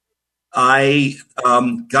 I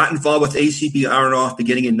got involved with ACB on and off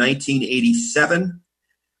beginning in 1987,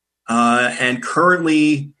 and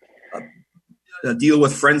currently deal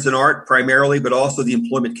with Friends in Art primarily, but also the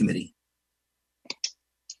Employment Committee.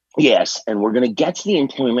 Yes, and we're going to get to the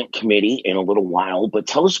Employment Committee in a little while, but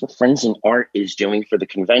tell us what Friends in Art is doing for the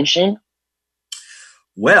convention.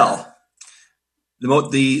 Well,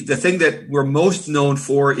 the thing that we're most known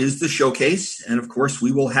for is the showcase, and of course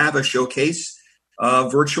we will have a showcase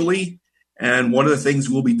virtually. And one of the things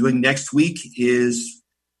we'll be doing next week is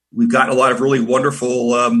we've got a lot of really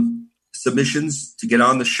wonderful submissions to get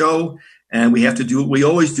on the show, and we have to do what we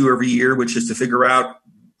always do every year, which is to figure out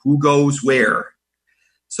who goes where.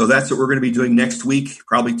 So that's what we're going to be doing next week,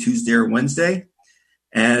 probably Tuesday or Wednesday.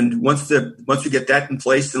 And once we get that in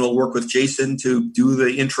place, then we'll work with Jason to do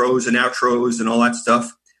the intros and outros and all that stuff,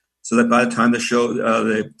 so that by the time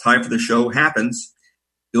the time for the show happens,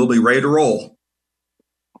 it'll be ready to roll.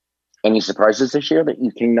 Any surprises this year that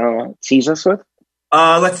you can tease us with?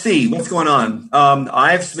 Let's see what's going on.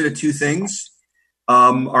 I've submitted 2 things.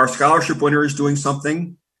 Our scholarship winner is doing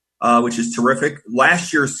something, which is terrific.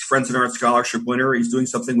 Last year's Friends in Art scholarship winner is doing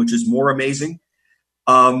something which is more amazing.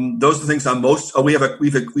 Those are the things I'm most. We have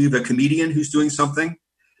a comedian who's doing something.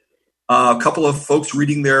 A couple of folks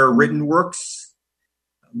reading their written works,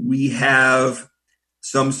 We have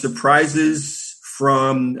some surprises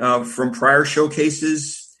from prior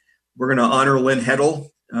showcases. We're going to honor Lynn Heddle,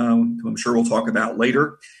 who I'm sure we'll talk about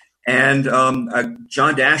later, and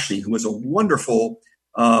John Dashney, who was a wonderful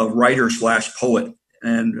writer/poet.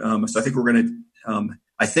 And so I think we're going to,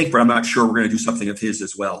 but I'm not sure, we're going to do something of his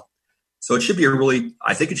as well. So it should be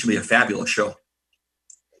I think it should be a fabulous show.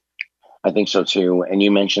 I think so too. And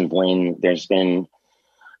you mentioned Lynn. There's been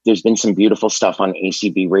some beautiful stuff on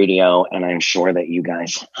ACB Radio, and I'm sure that you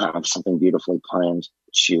guys have something beautifully planned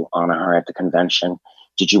to honor her at the convention.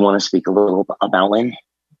 Did you want to speak a little about Lynn?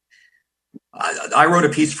 I wrote a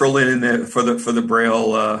piece for Lynn for the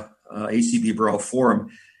Braille ACB Braille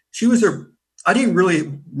Forum. I didn't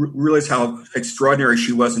really realize how extraordinary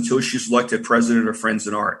she was until she was elected president of Friends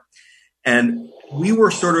in Art, and we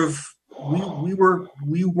were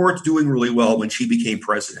we weren't doing really well when she became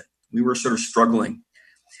president. We were sort of struggling,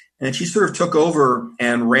 and she sort of took over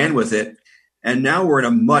and ran with it. And now we're in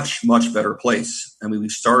a much, much better place. I mean,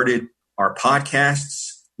 we've started our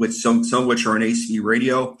podcasts, with some of which are on ACB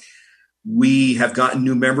Radio. We have gotten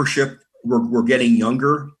new membership. We're getting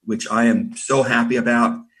younger, which I am so happy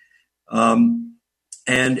about.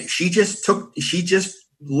 And she just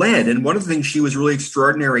led. And one of the things she was really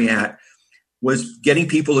extraordinary at was getting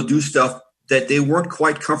people to do stuff that they weren't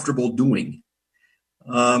quite comfortable doing.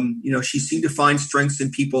 She seemed to find strengths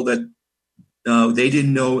in people that they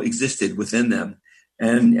didn't know existed within them,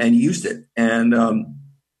 and used it. And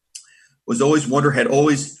had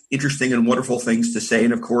always interesting and wonderful things to say.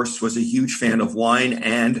 And of course, was a huge fan of wine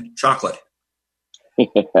and chocolate.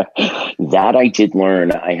 That I did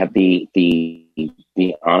learn. I had the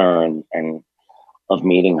honor and of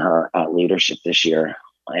meeting her at Leadership this year.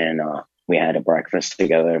 And we had a breakfast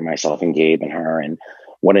together, myself and Gabe and her. And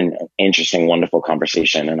what an interesting, wonderful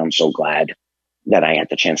conversation. And I'm so glad that I had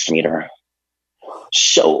the chance to meet her.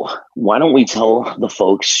 So why don't we tell the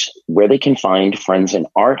folks where they can find Friends in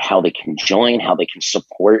Art, how they can join, how they can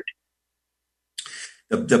support?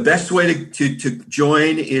 The best way to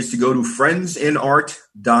join is to go to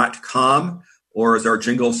friendsinart.com, or as our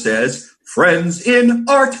jingle says,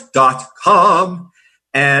 friendsinart.com.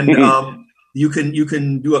 And you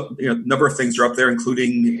can do a number of things are up there,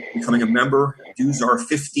 including becoming a member. Dues are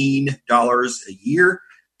 $15 a year,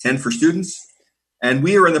 $10 for students. And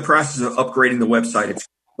we are in the process of upgrading the website,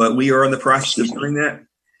 but we are in the process of doing that.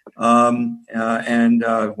 And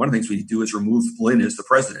one of the things we do is remove Lynn as the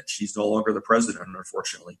president. She's no longer the president,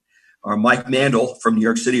 unfortunately. Mike Mandel from New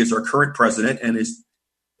York City is our current president and is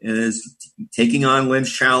taking on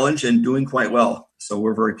Lynn's challenge and doing quite well. So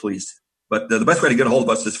we're very pleased. But the best way to get a hold of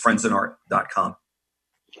us is friendsinart.com.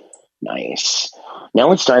 Nice. Now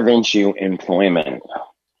let's dive into employment.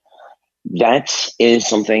 That is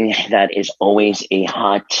something that is always a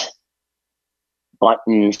hot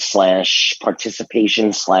button /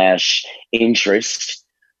 participation / interest.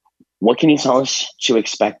 What can you tell us to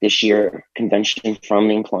expect this year convention from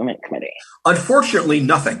the Employment Committee? Unfortunately,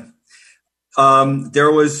 nothing.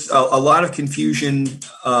 There was a lot of confusion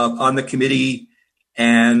on the committee,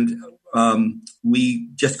 and we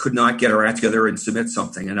just could not get our act together and submit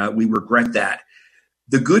something, and we regret that.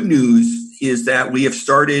 The good news is that we have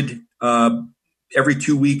started every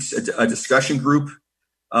 2 weeks a discussion group,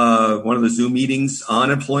 one of the Zoom meetings on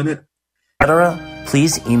employment.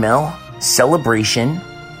 Please email celebration.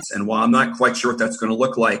 And while I'm not quite sure what that's going to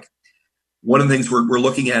look like, one of the things we're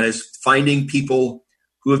looking at is finding people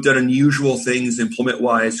who have done unusual things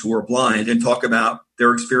employment-wise who are blind and talk about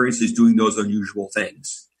their experiences doing those unusual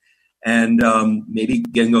things. And maybe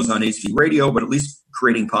getting those on ACB Radio, but at least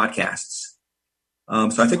creating podcasts.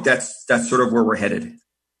 So I think that's sort of where we're headed.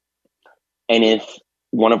 And if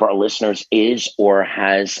one of our listeners is or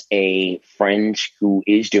has a friend who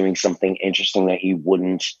is doing something interesting that you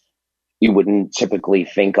wouldn't typically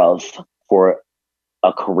think of for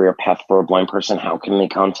a career path for a blind person, how can they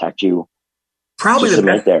contact you? Probably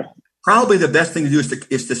the best thing to do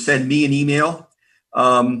is to send me an email.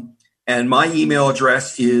 And my email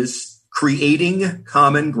address is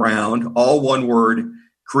creatingcommonground, all one word,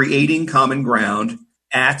 creatingcommonground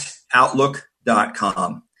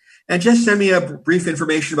 @outlook.com. And just send me a brief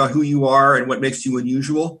information about who you are and what makes you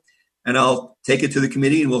unusual. And I'll take it to the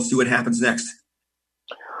committee and we'll see what happens next.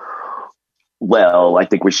 Well, I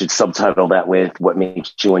think we should subtitle that with what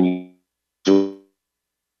makes you unusual.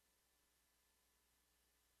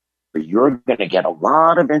 You're going to get a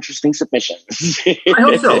lot of interesting submissions. I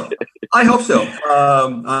hope so.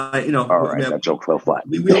 All right, that joke fell flat.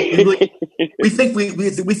 We think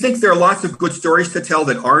there are lots of good stories to tell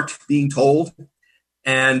that aren't being told.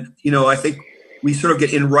 And, I think we sort of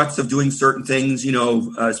get in ruts of doing certain things,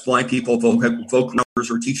 as blind people, vocal numbers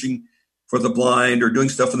or teaching for the blind or doing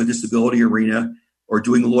stuff in the disability arena or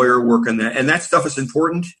doing lawyer work on that. And that stuff is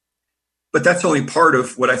important, but that's only part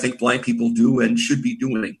of what I think blind people do and should be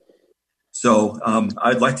doing. So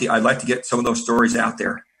I'd like to get some of those stories out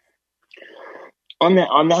there. On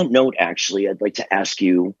that note, actually, I'd like to ask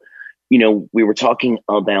you, we were talking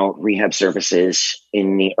about rehab services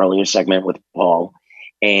in the earlier segment with Paul,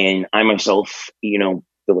 and I myself, the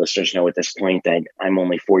listeners know at this point that I'm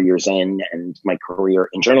only 4 years in, and my career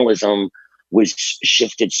in journalism was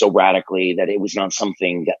shifted so radically that it was not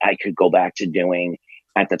something that I could go back to doing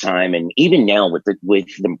at the time. And even now with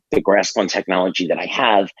the grasp on technology that I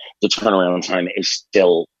have, the turnaround time is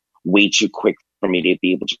still way too quick for me to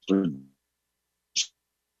be able to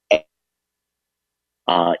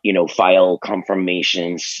file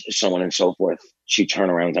confirmations, so on and so forth, to turn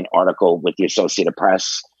around an article with the Associated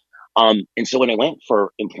Press. And so when I went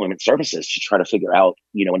for employment services to try to figure out,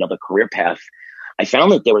 another career path, I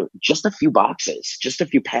found that there were just a few boxes, just a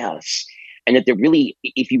few paths. And that there really,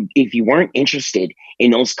 if you weren't interested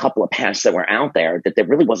in those couple of paths that were out there, that there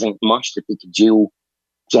really wasn't much that they could do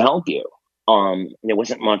to help you. There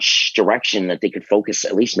wasn't much direction that they could focus,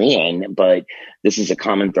 at least me in, but this is a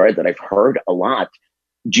common thread that I've heard a lot.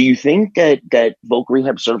 Do you think that voc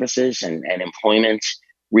rehab services and employment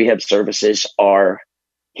rehab services are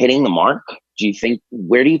hitting the mark?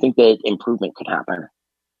 Where do you think that improvement could happen?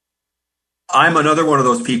 I'm another one of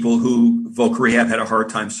those people who voc rehab had a hard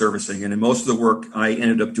time servicing. And in most of the work I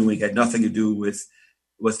ended up doing had nothing to do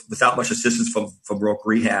without much assistance from voc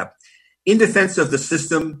rehab. In defense of the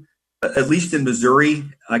system, at least in Missouri,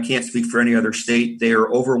 I can't speak for any other state, they are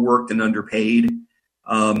overworked and underpaid.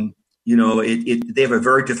 They have a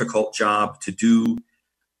very difficult job to do.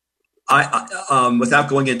 Without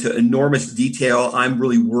going into enormous detail, I'm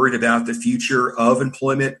really worried about the future of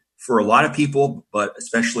employment for a lot of people, but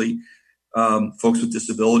especially folks with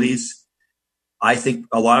disabilities. I think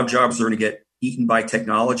a lot of jobs are going to get eaten by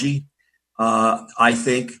technology. I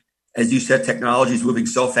think, as you said, technology is moving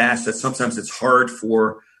so fast that sometimes it's hard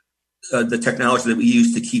for the technology that we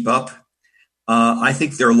use to keep up. I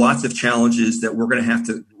think there are lots of challenges that we're going to have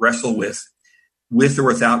to wrestle with or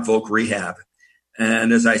without voc rehab.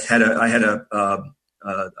 And as I had a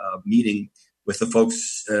meeting with the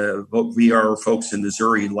folks, voc VR folks in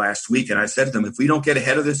Missouri last week, and I said to them, if we don't get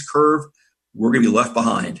ahead of this curve, we're going to be left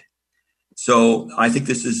behind. So I think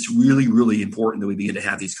this is really, really important that we begin to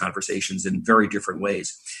have these conversations in very different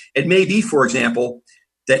ways. It may be, for example,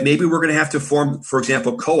 that maybe we're going to have to form, for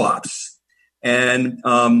example, co-ops and,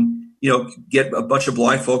 get a bunch of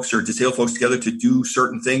blind folks or disabled folks together to do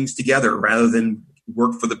certain things together rather than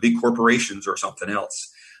work for the big corporations or something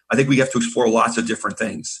else. I think we have to explore lots of different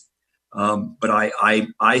things. But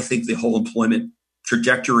I think the whole employment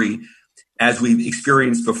trajectory, as we've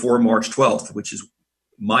experienced before March 12th, which is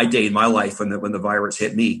my day in my life when the virus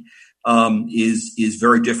hit me, is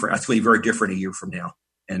very different. That's going to be very different a year from now,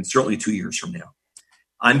 and certainly 2 years from now.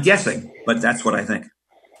 I'm guessing, but that's what I think.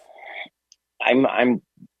 I'm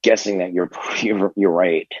guessing that you're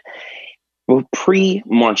right. Well,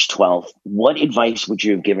 pre-March 12th, what advice would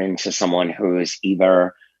you have given to someone who is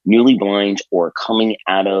either newly blind or coming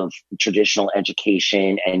out of traditional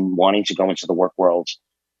education and wanting to go into the work world?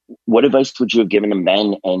 What advice would you have given them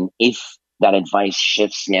then? And if that advice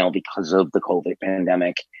shifts now because of the COVID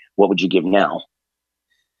pandemic, what would you give now?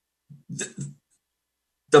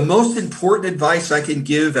 The most important advice I can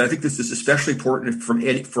give, and I think this is especially important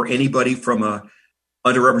for anybody from a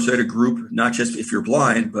underrepresented group, not just if you're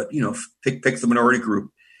blind, but pick the minority group,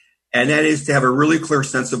 and that is to have a really clear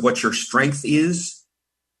sense of what your strength is,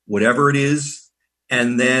 whatever it is,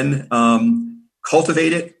 and then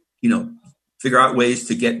cultivate it. Figure out ways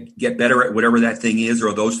to get better at whatever that thing is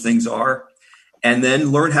or those things are, and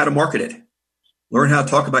then learn how to market it. Learn how to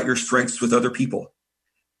talk about your strengths with other people.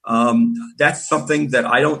 That's something that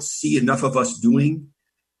I don't see enough of us doing.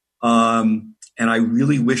 And I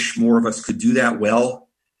really wish more of us could do that well,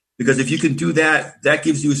 because if you can do that, that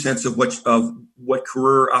gives you a sense of what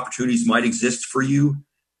career opportunities might exist for you.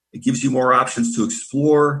 It gives you more options to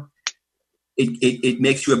explore. It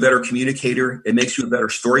makes you a better communicator. It makes you a better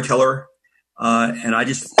storyteller. And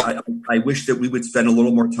I wish that we would spend a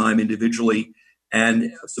little more time individually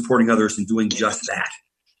and supporting others in doing just that.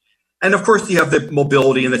 And of course, you have the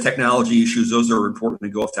mobility and the technology issues. Those are important to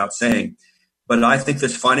go without saying. But I think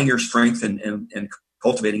this finding your strength and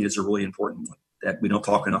cultivating it is a really important one that we don't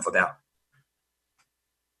talk enough about.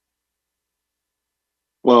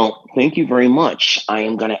 Well, thank you very much. I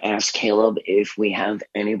am going to ask Caleb if we have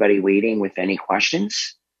anybody waiting with any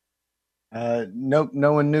questions. Nope,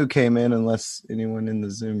 no one new came in unless anyone in the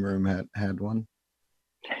Zoom room had one.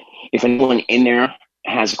 If anyone in there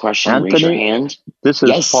has a question, Anthony, raise your hand. This is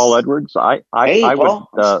Yes. Paul Edwards. I Paul.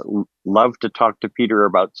 would love to talk to Peter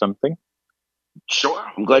about something. Sure.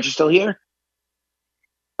 I'm glad you're still here.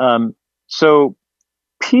 So,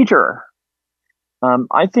 Peter,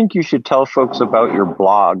 I think you should tell folks about your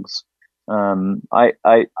blogs. I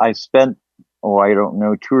spent, I don't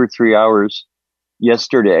know, 2 or 3 hours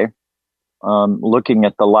yesterday looking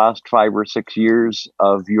at the last 5 or 6 years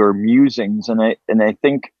of your musings, and I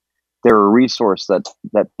think they're a resource that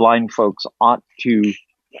blind folks ought to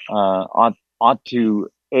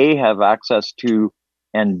A, have access to,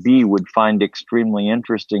 and B, would find extremely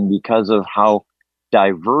interesting because of how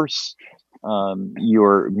diverse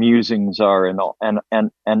your musings are, and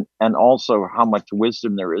also how much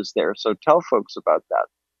wisdom there is there. So tell folks about that.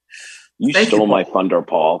 You stole my thunder,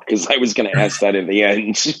 Paul, because I was going to ask that in the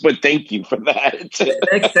end, but thank you for that.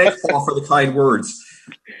 Thanks, Paul, for the kind words.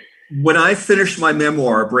 When I finished my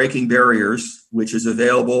memoir, Breaking Barriers, which is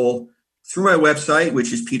available through my website,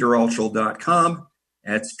 which is peteraltschul.com.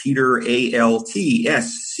 That's Peter,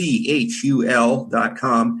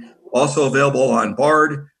 ALTSCHUL.com. Also available on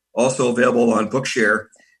Bard, also available on Bookshare.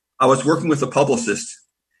 I was working with a publicist,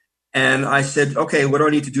 and I said, okay, what do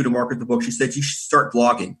I need to do to market the book? She said, you should start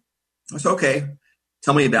blogging. I said, okay,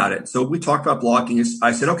 tell me about it. So we talked about blogging.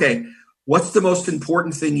 I said, okay, what's the most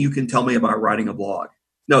important thing you can tell me about writing a blog?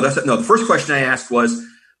 No, the first question I asked was,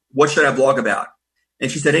 what should I blog about? And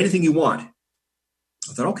she said, anything you want.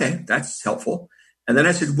 I thought, okay, that's helpful. And then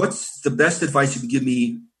I said, what's the best advice you can give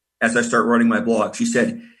me as I start writing my blog? She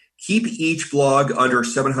said, keep each blog under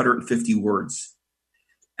 750 words.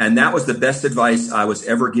 And that was the best advice I was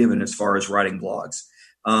ever given as far as writing blogs.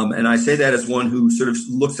 And I say that as one who sort of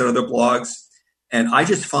looks at other blogs. And I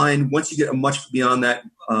just find once you get much beyond that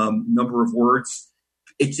number of words,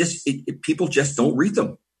 people just don't read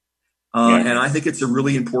them. And I think it's a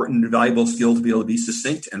really important and valuable skill to be able to be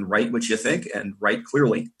succinct and write what you think and write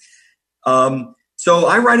clearly. So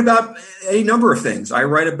I write about a number of things. I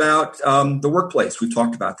write about the workplace. We've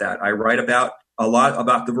talked about that. I write about a lot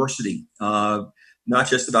about diversity, not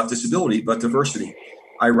just about disability, but diversity.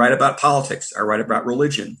 I write about politics. I write about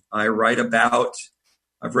religion. I've read a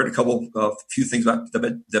few things about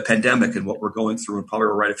the pandemic and what we're going through, and probably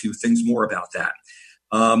will write a few things more about that.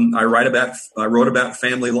 I wrote about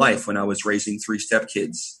family life when I was raising 3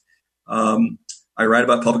 stepkids. I write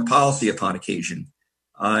about public policy upon occasion.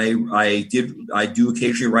 I do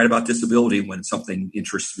occasionally write about disability when something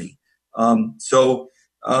interests me.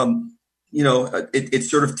 It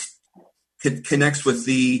sort of connects with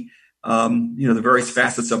the various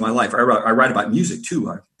facets of my life. I write about music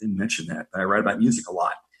too. I didn't mention that. I write about music a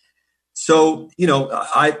lot. So,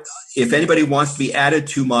 if anybody wants to be added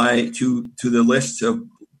to the list of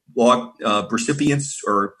blog recipients,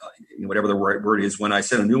 or whatever the right word is, when I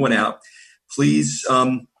send a new one out, please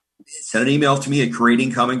send an email to me at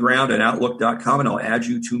creatingcommonground@outlook.com, and I'll add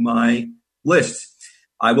you to my list.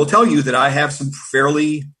 I will tell you that I have some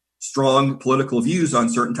fairly strong political views on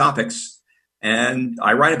certain topics, and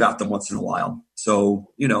I write about them once in a while.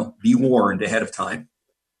 So, be warned ahead of time.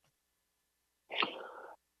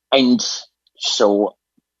 And so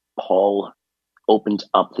Paul opened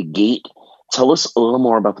up the gate. Tell us a little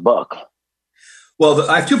more about the book.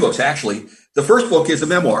 Well, I have 2 books, actually. The first book is a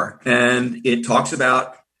memoir, and it talks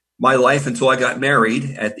about my life until I got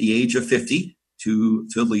married at the age of 50 to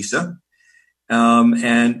Lisa.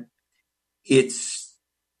 And it's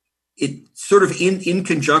sort of in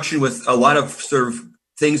conjunction with a lot of sort of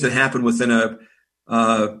things that happened within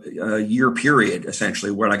a year period,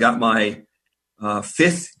 essentially, when I got my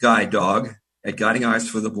 5th guide dog at Guiding Eyes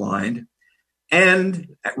for the Blind. And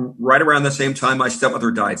right around the same time, my stepmother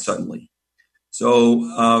died suddenly. So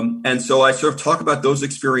I sort of talk about those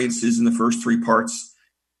experiences in the first 3 parts,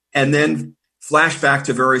 and then flash back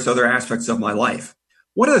to various other aspects of my life.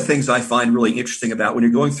 One of the things I find really interesting about when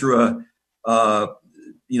you're going through a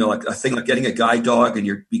thing like getting a guide dog and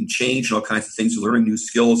you're being changed and all kinds of things, you're learning new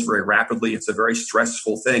skills very rapidly. It's a very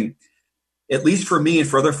stressful thing. At least for me and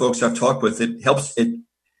for other folks I've talked with, it helps you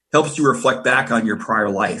reflect back on your prior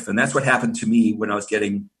life. And that's what happened to me when I was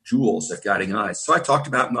getting Jules at Guiding Eyes. So I talked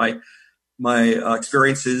about my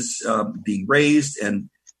experiences being raised and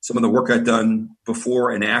some of the work I'd done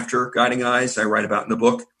before and after Guiding Eyes, I write about in the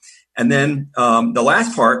book. And then the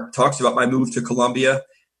last part talks about my move to Columbia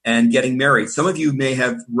and getting married. Some of you may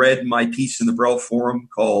have read my piece in the Braille Forum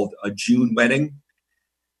called A June Wedding.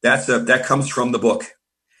 That comes from the book.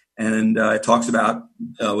 And it talks about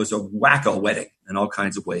it was a wacko wedding in all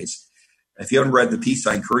kinds of ways. If you haven't read the piece,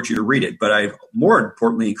 I encourage you to read it. But I more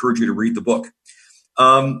importantly encourage you to read the book.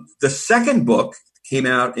 The second book came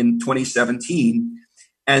out in 2017.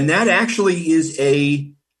 And that actually is a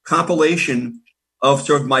compilation of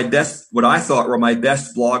sort of my best, what I thought were my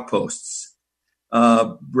best blog posts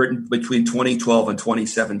written between 2012 and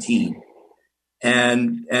 2017.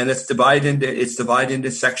 And it's divided into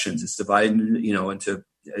sections. It's divided into,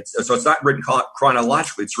 so it's not written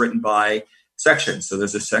chronologically. It's written by sections. So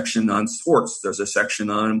there's a section on sports. There's a section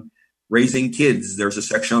on raising kids. There's a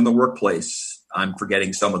section on the workplace. I'm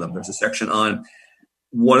forgetting some of them. There's a section on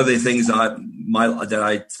one of the things that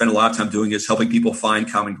I spend a lot of time doing is helping people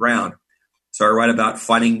find common ground. So I write about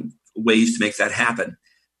finding ways to make that happen.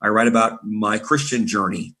 I write about my Christian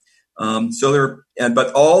journey.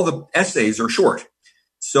 But all the essays are short.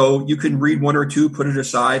 So you can read one or two, put it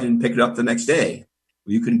aside, and pick it up the next day.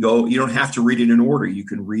 You don't have to read it in order. You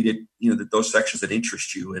can read it, those sections that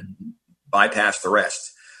interest you and bypass the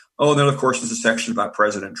rest. Oh, and then of course there's a section about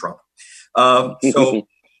President Trump.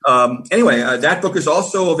 Anyway, that book is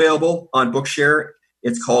also available on Bookshare.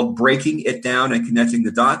 It's called Breaking It Down and Connecting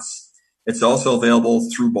the Dots. It's also available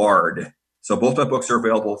through Bard. So both my books are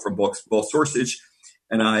available from both sources.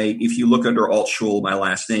 And if you look under Altschul, my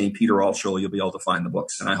last name, Peter Altschul, you'll be able to find the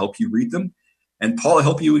books. And I hope you read them. And Paul, I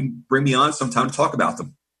hope you bring me on sometime to talk about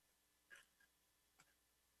them.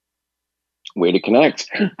 Way to connect.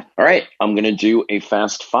 All right, I'm going to do a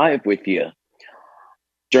fast five with you.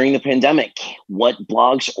 During the pandemic, what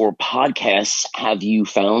blogs or podcasts have you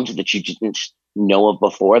found that you didn't know of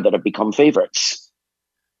before that have become favorites?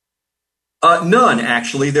 None,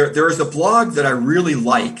 actually. There is a blog that I really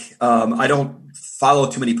like. I don't follow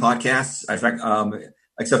too many podcasts, in fact,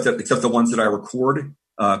 except the ones that I record,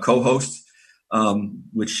 co-host,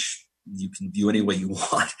 which you can view any way you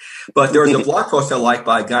want. But there's a blog post I like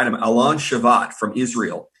by a guy named Alon Shavat from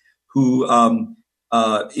Israel, who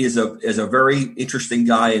is a very interesting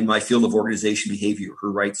guy in my field of organization behavior,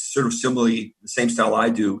 who writes sort of similarly the same style I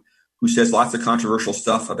do, who says lots of controversial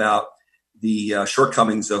stuff about the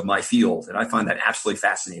shortcomings of my field, and I find that absolutely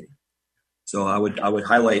fascinating. So I would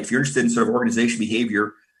highlight, if you're interested in sort of organization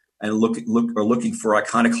behavior and looking for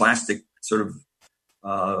iconoclastic sort of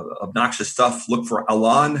obnoxious stuff, look for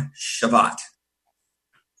Alon Shavat.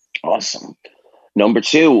 Awesome. Number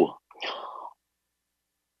 2.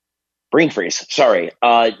 Brain freeze. Sorry.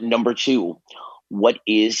 Number 2. What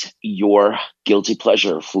is your guilty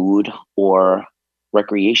pleasure, food or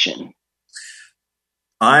recreation?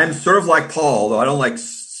 I'm sort of like Paul, though I don't like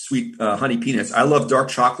sweet honey peanuts. I love dark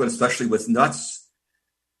chocolate, especially with nuts.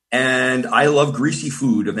 And I love greasy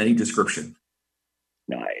food of any description.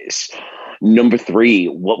 Nice. Number 3,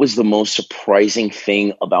 what was the most surprising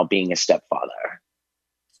thing about being a stepfather?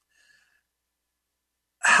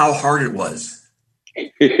 How hard it was.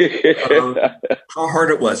 How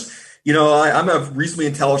hard it was. I'm a reasonably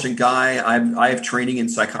intelligent guy. I have training in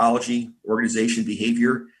psychology, organization,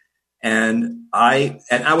 behavior. And I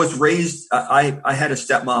was raised, I had a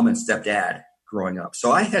stepmom and stepdad growing up.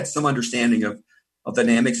 So I had some understanding of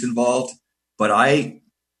dynamics involved, but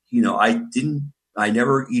you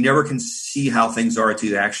never can see how things are until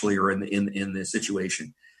you actually are in the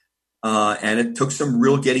situation. And it took some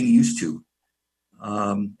real getting used to.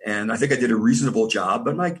 And I think I did a reasonable job,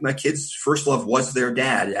 but my kids' first love was their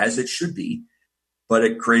dad, as it should be, but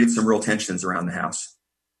it created some real tensions around the house.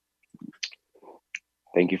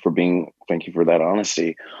 Thank you for that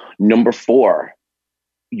honesty. Number 4,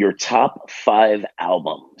 your top 5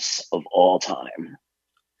 albums of all time.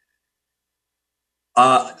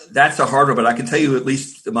 That's a hard one, but I can tell you at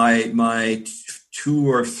least my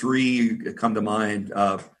 2 or 3 come to mind.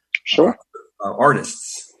 Sure.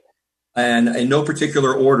 Artists, and in no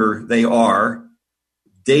particular order, they are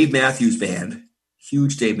Dave Matthews Band,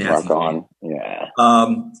 huge Dave Matthews. Rock on, yeah.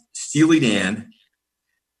 Steely Dan,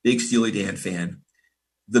 big Steely Dan fan.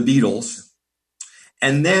 The Beatles,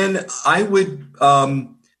 and then I would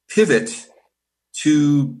pivot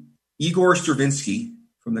to Igor Stravinsky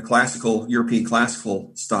from the European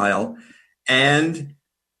classical style, and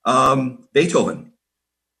Beethoven.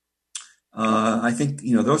 I think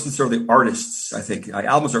those are sort of the artists. I think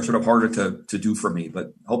albums are sort of harder to do for me,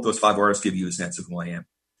 but I hope those 5 artists give you a sense of who I am.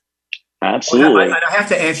 Absolutely. And I have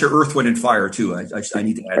to answer Earth, Wind, and Fire too. I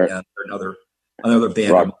need to add another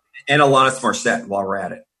band. And Alanis Morissette while we're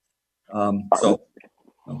at it.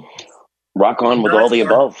 Rock on with all the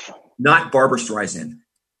above. Not Barbara Streisand.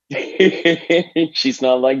 She's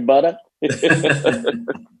not like butter.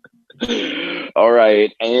 All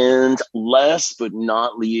right. And last but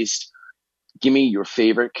not least, give me your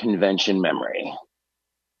favorite convention memory.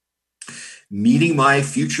 Meeting my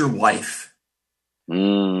future wife.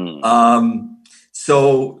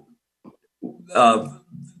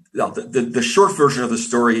 The short version of the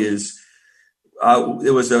story is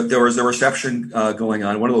there was a reception going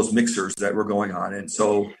on, one of those mixers that were going on. And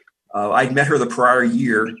so I'd met her the prior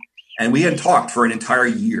year, and we hadn't talked for an entire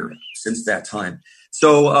year since that time.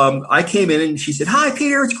 So I came in and she said, "Hi,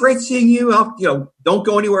 Peter, it's great seeing you. Don't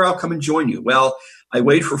go anywhere. I'll come and join you." Well, I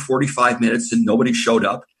waited for 45 minutes and nobody showed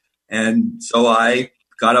up. And so I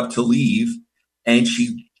got up to leave, and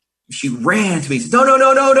she ran to me and said,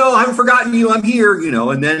 No, I haven't forgotten you. I'm here,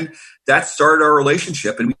 and then that started our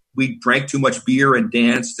relationship, and we drank too much beer and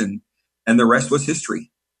danced, and the rest was history.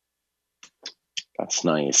 That's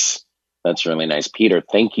nice. That's really nice. Peter,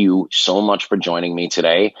 thank you so much for joining me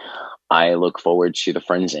today. I look forward to the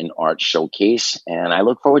Friends in Art Showcase, and I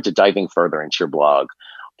look forward to diving further into your blog.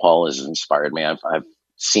 Paul has inspired me. I've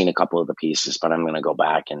seen a couple of the pieces, but I'm going to go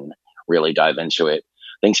back and really dive into it.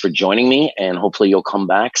 Thanks for joining me, and hopefully you'll come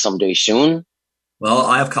back someday soon. Well,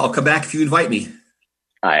 I'll come back if you invite me.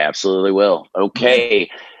 I absolutely will. Okay.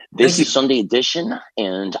 This is Sunday Edition,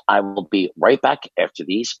 and I will be right back after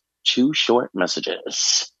these 2 short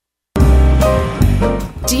messages.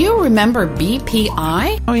 Do you remember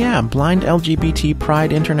BPI? Oh yeah, Blind LGBT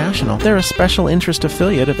Pride International. They're a special interest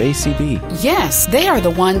affiliate of ACB. Yes, they are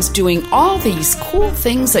the ones doing all these cool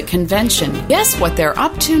things at convention. Guess what they're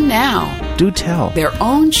up to now? Do tell. Their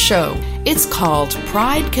own show. It's called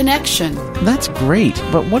Pride Connection. That's great,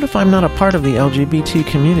 but what if I'm not a part of the LGBT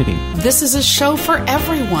community? This is a show for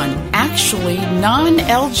everyone. Actually,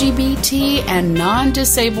 non-LGBT and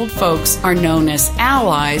non-disabled folks are known as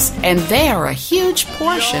allies, and they are a huge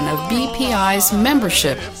portion of BPI's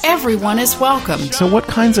membership. Everyone is welcome. So what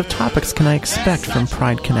kinds of topics can I expect from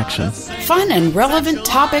Pride Connection? Fun and relevant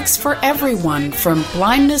topics for everyone, from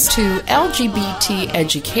blindness to LGBT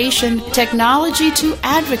education, technology to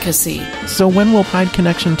advocacy. So when will Pride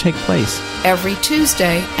Connection take place? Every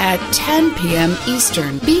Tuesday at 10 p.m.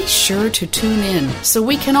 Eastern. Be sure to tune in so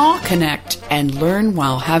we can all connect and learn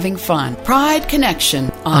while having fun. Pride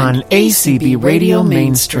Connection on ACB Radio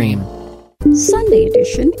Mainstream. Sunday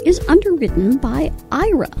Edition is underwritten by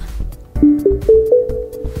Ira.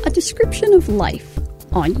 A description of life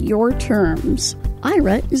on your terms.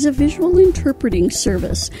 Ira is a visual interpreting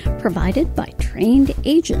service provided by trained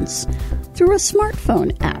agents through a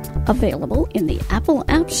smartphone app available in the Apple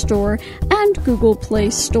App Store and Google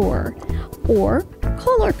Play Store. Or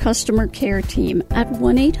call our customer care team at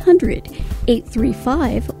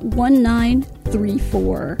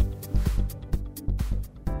 1-800-835-1934.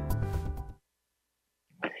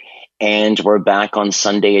 And we're back on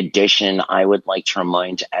Sunday Edition. I would like to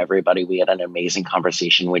remind everybody we had an amazing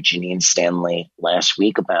conversation with Janine Stanley last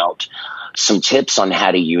week about some tips on how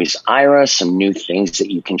to use Ira, some new things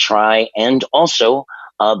that you can try, and also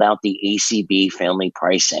about the ACB family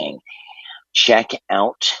pricing. Check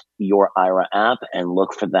out your Ira app and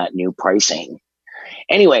look for that new pricing.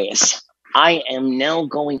 Anyways, I am now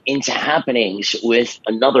going into happenings with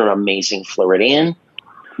another amazing Floridian,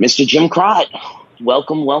 Mr. Jim Crott.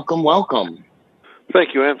 Welcome, welcome, welcome.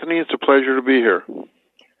 Thank you, Anthony. It's a pleasure to be here.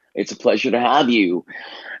 It's a pleasure to have you.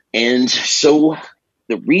 And so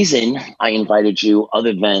the reason I invited you,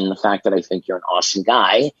 other than the fact that I think you're an awesome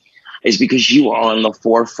guy, is because you are on the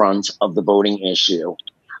forefront of the voting issue.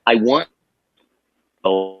 I want to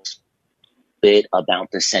know a bit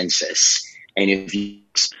about the census. And if you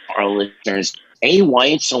explain our listeners, A, why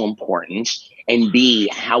it's so important, and B,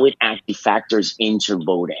 how it actually factors into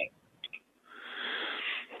voting.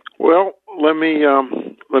 Well, let me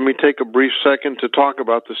take a brief second to talk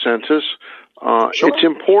about the census. Sure. It's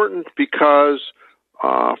important because,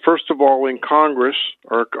 first of all, in Congress,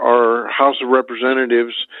 our House of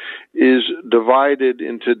Representatives is divided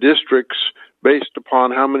into districts based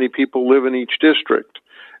upon how many people live in each district.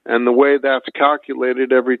 And the way that's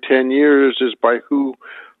calculated every 10 years is by who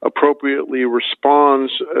appropriately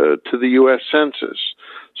responds to the U.S. Census.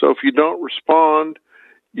 So if you don't respond,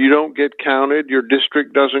 you don't get counted. Your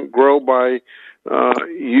district doesn't grow by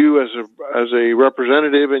you as a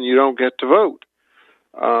representative, and you don't get to vote.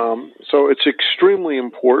 So it's extremely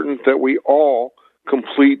important that we all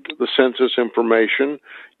complete the census information.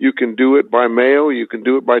 You can do it by mail, you can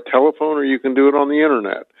do it by telephone, or you can do it on the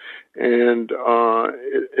internet. And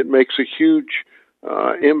it makes a huge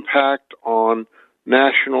impact on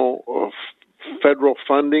national federal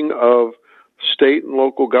funding of state and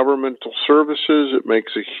local governmental services. It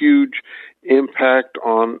makes a huge impact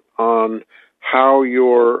on how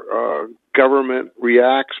your government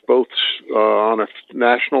reacts, both on a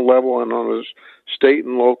national level and on a state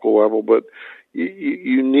and local level. But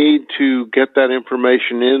you need to get that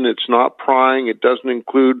information in. It's not prying. It doesn't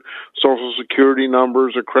include Social Security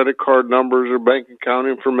numbers or credit card numbers or bank account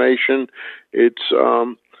information. It's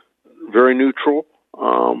very neutral.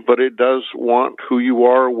 but it does want who you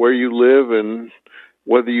are, where you live, and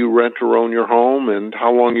whether you rent or own your home, and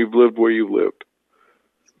how long you've lived where you lived.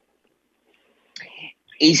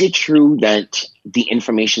 Is it true that the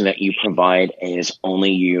information that you provide is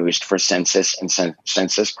only used for census and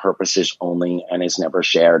census purposes only and is never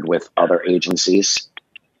shared with other agencies?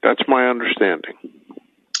 That's my understanding.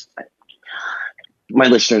 My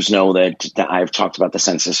listeners know that I've talked about the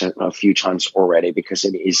census a few times already because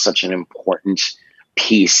it is such an important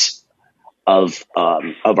piece of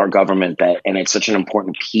our government and it's such an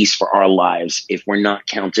important piece for our lives. If we're not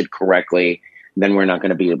counted correctly, then we're not going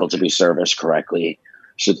to be able to be serviced correctly.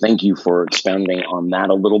 So thank you for expounding on that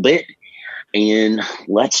a little bit. And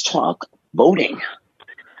let's talk voting.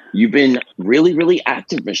 You've been really, really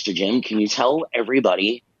active, Mr. Jim. Can you tell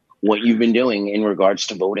everybody what you've been doing in regards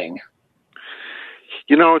to voting?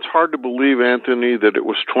 You know, it's hard to believe, Anthony, that it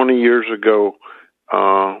was 20 years ago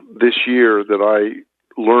this year that I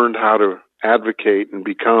learned how to advocate and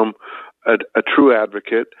become a true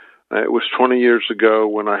advocate. It was 20 years ago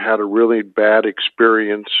when I had a really bad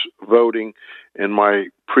experience voting in my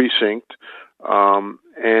precinct,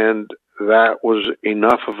 and that was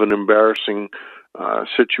enough of an embarrassing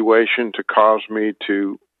situation to cause me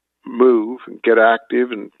to move and get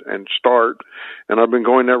active and start, and I've been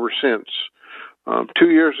going ever since. 2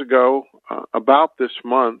 years ago, about this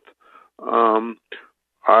month,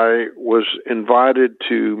 I was invited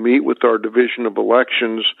to meet with our Division of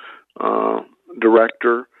Elections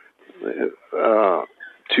director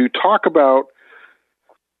to talk about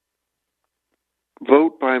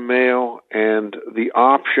vote by mail and the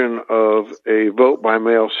option of a vote by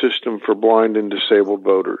mail system for blind and disabled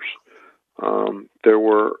voters. There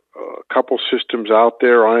were a couple systems out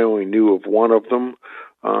there. I only knew of one of them.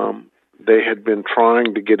 They had been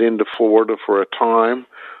trying to get into Florida for a time.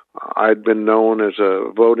 I'd been known as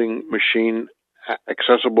a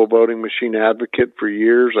accessible voting machine advocate for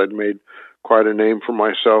years. I'd made quite a name for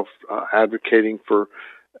myself advocating for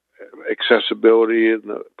accessibility in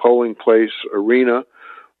the polling place arena.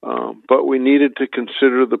 But we needed to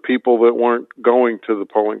consider the people that weren't going to the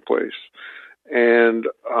polling place. And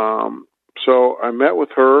so I met with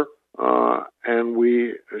her and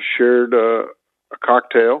we shared a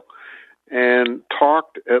cocktail and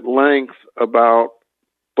talked at length about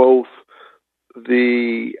both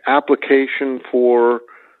the application for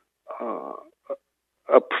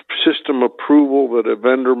a system approval that a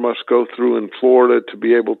vendor must go through in Florida to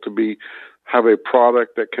be able to have a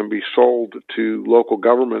product that can be sold to local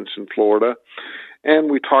governments in Florida. And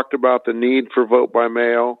we talked about the need for vote by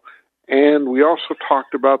mail. And we also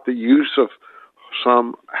talked about the use of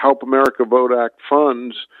some Help America Vote Act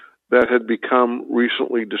funds that had become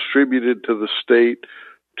recently distributed to the state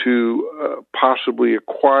to possibly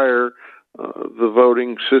acquire the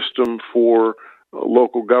voting system for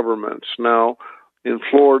local governments. Now, in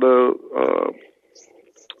Florida,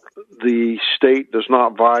 the state does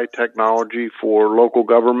not buy technology for local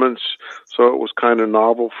governments, so it was kind of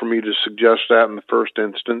novel for me to suggest that in the first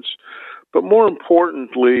instance. But more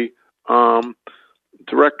importantly,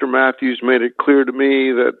 Director Matthews made it clear to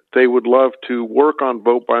me that they would love to work on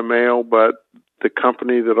vote by mail, but the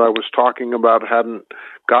company that I was talking about hadn't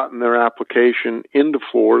gotten their application into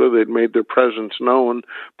Florida. They'd made their presence known,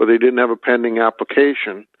 but they didn't have a pending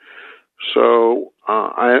application. So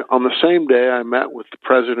on the same day, I met with the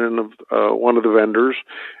president of one of the vendors,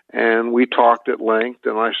 and we talked at length,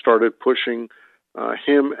 and I started pushing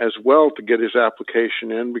him as well to get his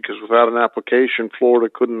application in, because without an application,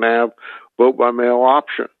 Florida couldn't have vote by mail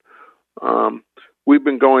option. We've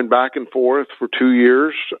been going back and forth for 2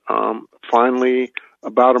 years. Finally,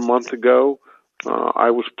 about a month ago,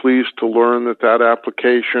 I was pleased to learn that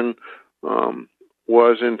application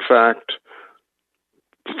was in fact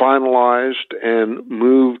finalized and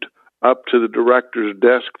moved up to the director's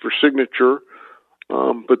desk for signature,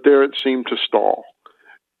 but there it seemed to stall.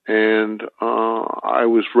 And I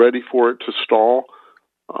was ready for it to stall.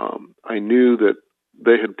 I knew that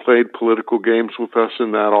they had played political games with us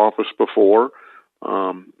in that office before,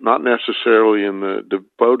 not necessarily in the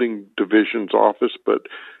voting division's office, but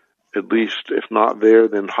at least if not there,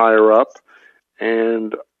 then higher up.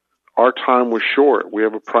 And our time was short. We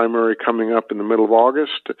have a primary coming up in the middle of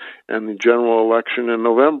August and the general election in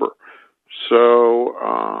November.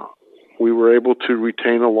 So we were able to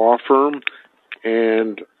retain a law firm,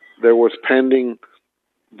 and there was pending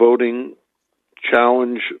voting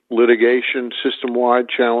challenge litigation, system-wide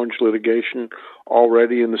challenge litigation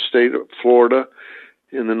already in the state of Florida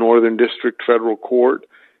in the Northern District Federal Court.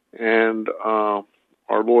 And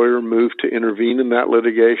our lawyer moved to intervene in that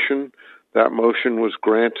litigation That motion was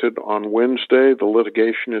granted on Wednesday. The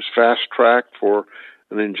litigation is fast-tracked for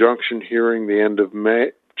an injunction hearing the end of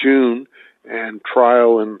June and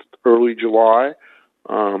trial in early July.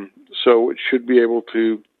 So it should be able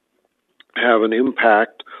to have an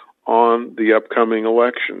impact on the upcoming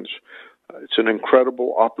elections. It's an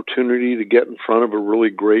incredible opportunity to get in front of a really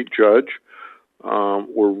great judge.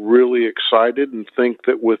 We're really excited and think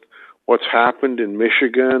that with what's happened in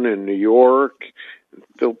Michigan and New York,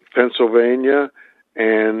 Pennsylvania,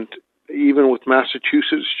 and even with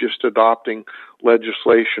Massachusetts just adopting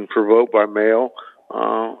legislation for vote by mail,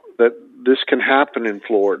 that this can happen in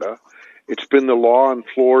Florida. It's been the law in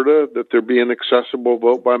Florida that there be an accessible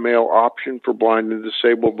vote by mail option for blind and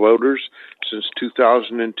disabled voters since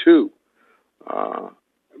 2002.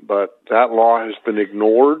 But that law has been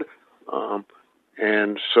ignored.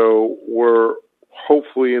 And so we're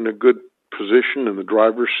hopefully in a good position in the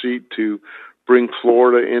driver's seat to bring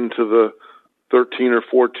Florida into the 13 or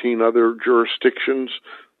 14 other jurisdictions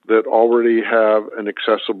that already have an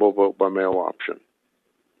accessible vote by mail option.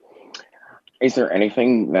 Is there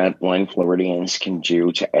anything that blind Floridians can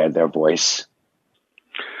do to add their voice?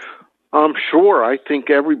 Sure. I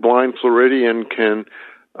think every blind Floridian can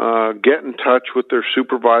get in touch with their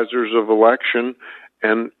supervisors of election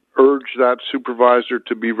and urge that supervisor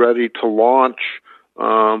to be ready to launch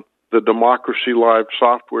the Democracy Live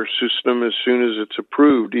software system as soon as it's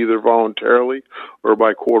approved, either voluntarily or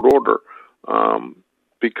by court order,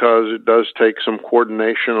 because it does take some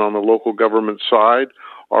coordination on the local government side.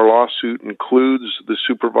 Our lawsuit includes the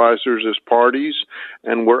supervisors as parties,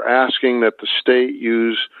 and we're asking that the state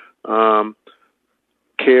use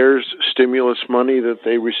CARES stimulus money that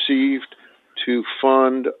they received to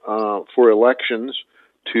fund for elections,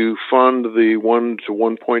 to fund the $1 to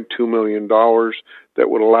 $1.2 million that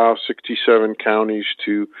would allow 67 counties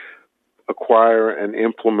to acquire and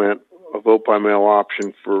implement a vote by mail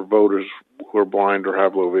option for voters who are blind or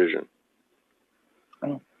have low vision.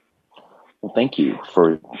 Well, thank you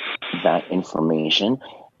for that information.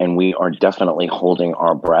 And we are definitely holding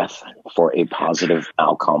our breath for a positive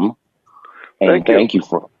outcome. And thank you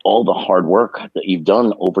for all the hard work that you've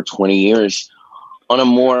done over 20 years on a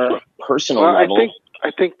more personal level. I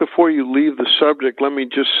think before you leave the subject, let me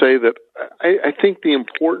just say that I think the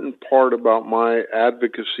important part about my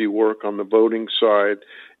advocacy work on the voting side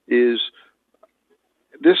is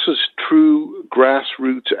this is true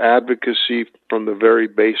grassroots advocacy from the very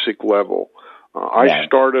basic level. I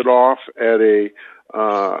started off at a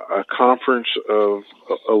conference of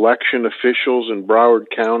election officials in Broward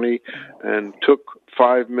County and took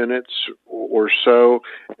 5 minutes or so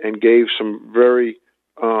and gave some very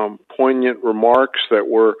poignant remarks that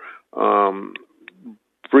were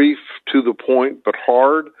brief to the point but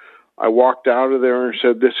hard. I walked out of there and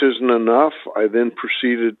said, this isn't enough. I then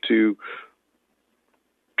proceeded to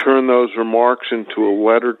turn those remarks into a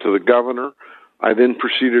letter to the governor. I then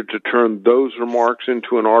proceeded to turn those remarks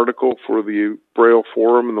into an article for the Braille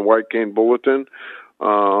Forum and the White Cane Bulletin,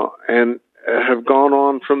 and have gone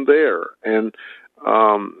on from there. And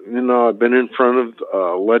I've been in front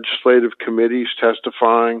of legislative committees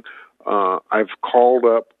testifying. I've called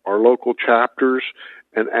up our local chapters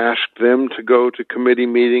and asked them to go to committee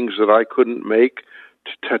meetings that I couldn't make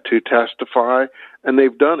to testify, and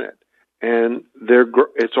they've done it. And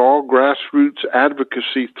it's all grassroots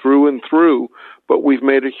advocacy through and through, but we've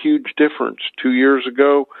made a huge difference. 2 years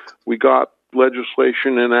ago, we got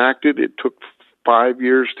legislation enacted. It took 5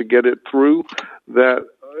 years to get it through. That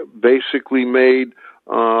basically made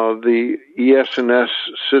the ES&S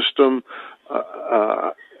system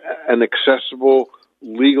an accessible,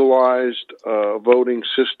 legalized voting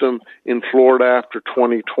system in Florida after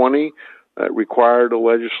 2020. That required a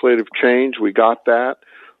legislative change. We got that.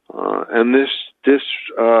 And this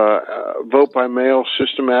vote by mail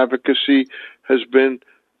system advocacy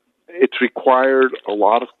it's required a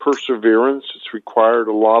lot of perseverance. It's required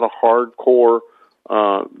a lot of hardcore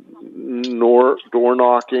door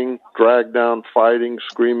knocking, drag down fighting,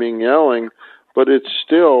 screaming, yelling, but it's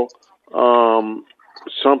still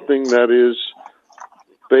something that is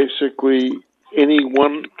basically any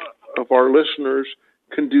one of our listeners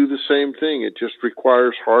can do the same thing. It just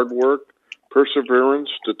requires hard work, perseverance,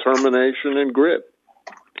 determination, and grit.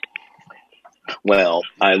 Well,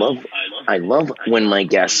 I love when my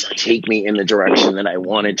guests take me in the direction that I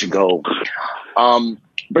wanted to go.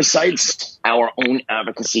 Besides our own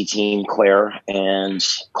advocacy team, Claire and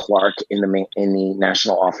Clark in the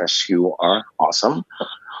national office, who are awesome,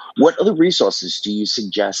 what other resources do you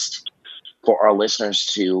suggest for our listeners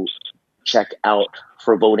to check out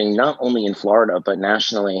for voting, not only in Florida but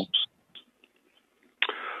nationally?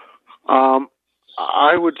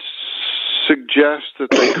 I would suggest that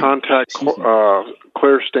they contact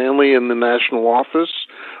Claire Stanley in the national office.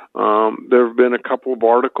 There have been a couple of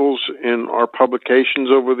articles in our publications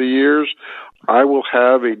over the years. I will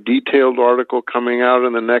have a detailed article coming out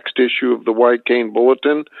in the next issue of the White Cane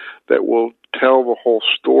Bulletin that will tell the whole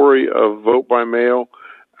story of vote by mail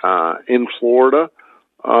in Florida.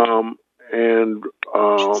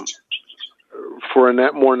 For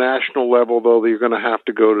a more national level, though, you're going to have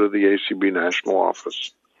to go to the ACB national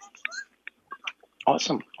office.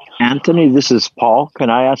 Awesome. Anthony, this is Paul.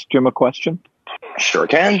 Can I ask Jim a question? Sure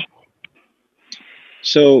can.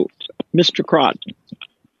 So, Mr. Crott,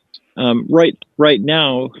 right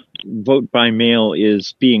now, vote by mail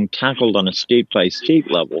is being tackled on a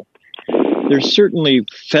state-by-state level. There's certainly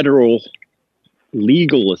federal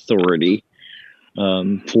legal authority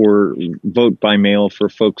for vote by mail for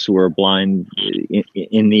folks who are blind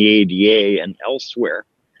in the ADA and elsewhere.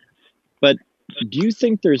 But do you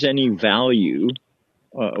think there's any value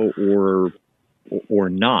or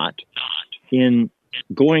not in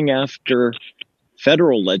going after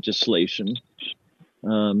federal legislation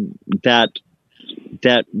that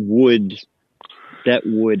would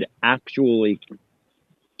actually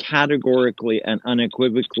categorically and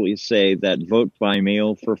unequivocally say that vote by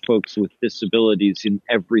mail for folks with disabilities in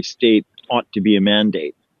every state ought to be a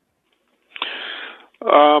mandate?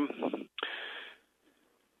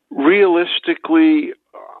 Realistically,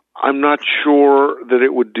 I'm not sure that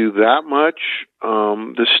it would do that much.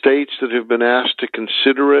 The states that have been asked to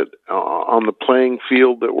consider it on the playing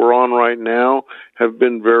field that we're on right now have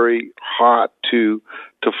been very hot to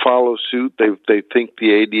follow suit. They think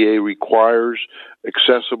the ADA requires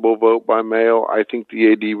accessible vote by mail. I think the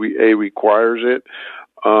ADA requires it.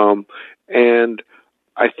 And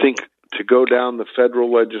I think to go down the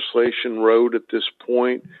federal legislation road at this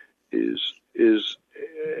point is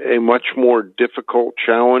a much more difficult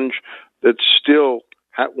challenge that still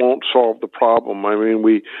won't solve the problem. I mean,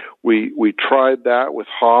 we tried that with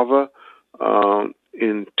HAVA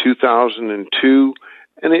in 2002,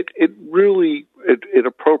 and it really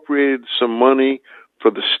appropriated some money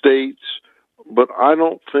for the states, but I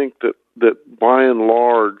don't think that by and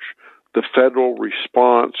large the federal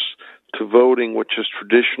response to voting, which has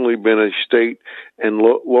traditionally been a state and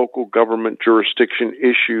local government jurisdiction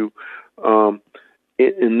issue,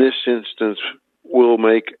 in this instance will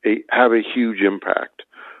have a huge impact.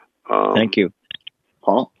 Thank you,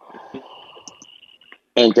 Paul.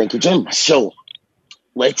 And thank you, Jim. So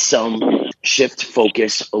let's shift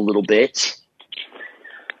focus a little bit.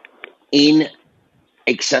 In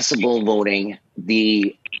accessible voting,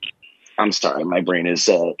 I'm sorry, my brain is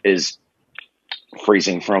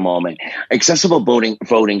freezing for a moment. Accessible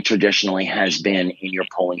voting traditionally has been in your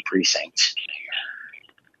polling precinct.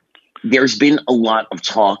 There's been a lot of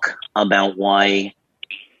talk about why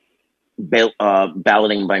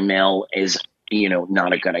balloting by mail is,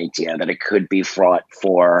 not a good idea, that it could be fraught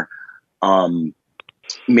for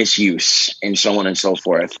misuse and so on and so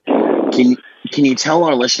forth. Can you tell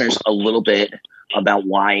our listeners a little bit about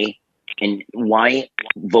why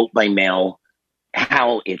vote by mail,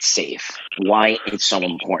 how it's safe, why it's so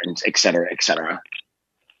important, et cetera, et cetera?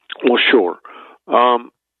 Well, sure.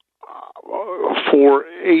 For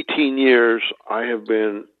 18 years, I have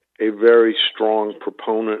been a very strong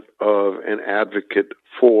proponent of and advocate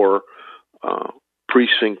for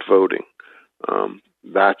precinct voting.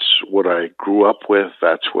 That's what I grew up with.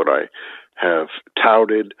 That's what I have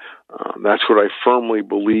touted. That's what I firmly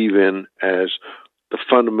believe in as the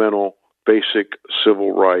fundamental basic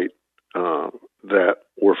civil right that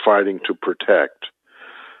we're fighting to protect.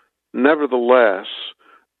 Nevertheless,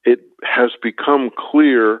 it has become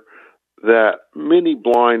clear that many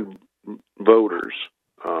blind voters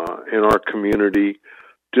in our community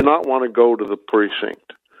do not want to go to the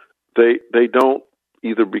precinct. They don't,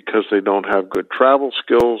 either because they don't have good travel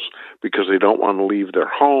skills, because they don't want to leave their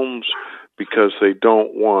homes, because they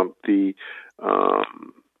don't want the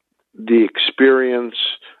experience,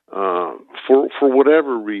 for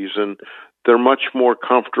whatever reason. They're much more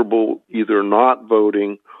comfortable either not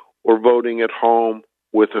voting or voting at home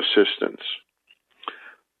with assistance.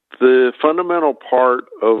 The fundamental part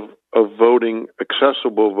of voting,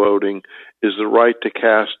 accessible voting, is the right to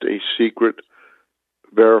cast a secret,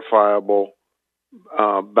 verifiable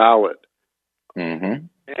ballot, and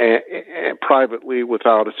privately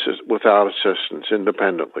without assistance,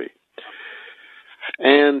 independently.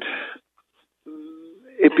 And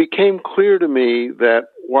it became clear to me that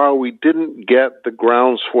while we didn't get the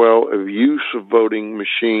groundswell of use of voting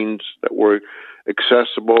machines that were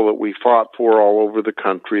accessible, that we fought for all over the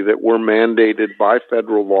country, that were mandated by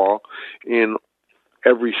federal law in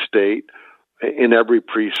every state, in every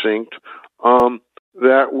precinct,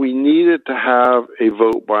 that we needed to have a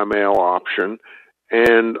vote by mail option,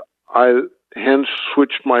 and I hence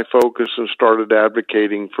switched my focus and started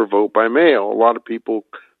advocating for vote by mail. A lot of people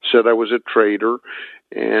said I was a traitor,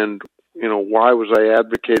 and why was I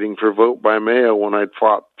advocating for vote by mail when I'd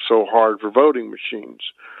fought so hard for voting machines?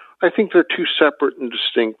 I think they're two separate and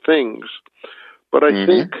distinct things, but I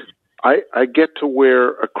think I get to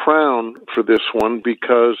wear a crown for this one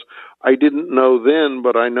because I didn't know then,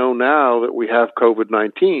 but I know now that we have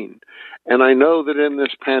COVID-19. And I know that in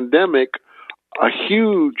this pandemic, a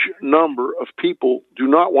huge number of people do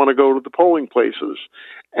not want to go to the polling places.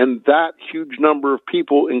 And that huge number of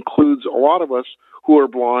people includes a lot of us who are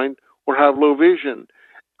blind or have low vision.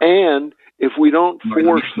 And if we don't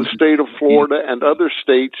force the state of Florida and other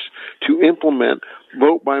states to implement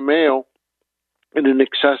vote by mail in an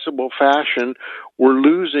accessible fashion, we're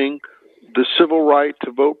losing the civil right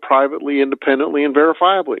to vote privately, independently, and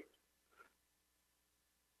verifiably.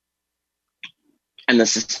 And the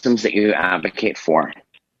systems that you advocate for,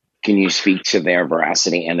 can you speak to their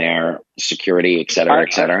veracity and their security, et cetera,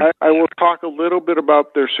 et cetera? I will talk a little bit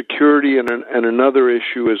about their security and another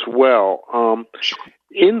issue as well.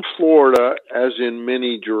 In Florida, as in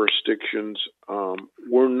many jurisdictions,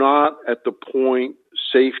 we're not at the point,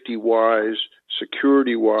 safety-wise,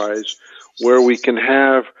 security-wise, where we can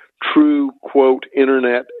have true, quote,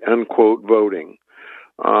 internet, unquote, voting.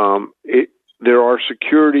 There are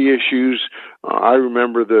security issues. I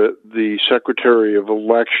remember the Secretary of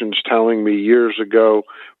Elections telling me years ago,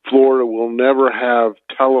 Florida will never have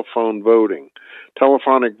telephone voting.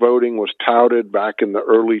 Telephonic voting was touted back in the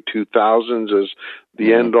early 2000s as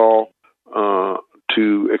the end-all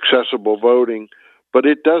to accessible voting, but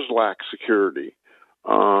it does lack security.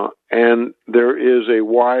 And there is a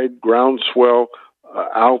wide groundswell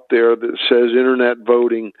out there that says internet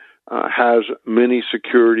voting has many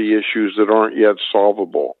security issues that aren't yet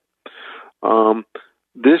solvable.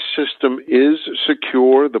 This system is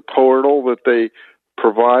secure. The portal that they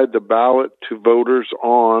provide the ballot to voters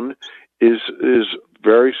on is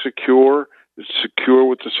very secure. It's secure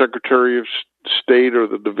with the Secretary of State or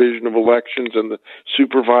the Division of Elections and the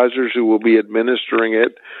supervisors who will be administering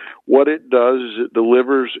it. What it does is it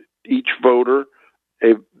delivers each voter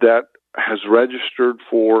that has registered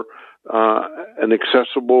for an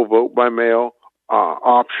accessible vote by mail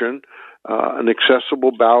option, an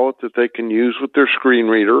accessible ballot that they can use with their screen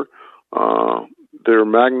reader, their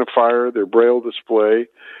magnifier, their braille display.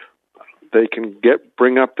 They can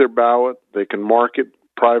bring up their ballot. They can mark it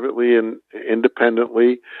privately and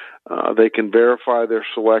independently. They can verify their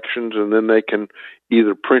selections, and then they can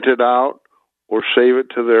either print it out or save it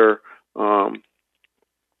to their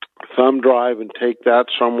thumb drive and take that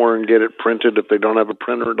somewhere and get it printed if they don't have a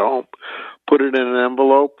printer at home. Put it in an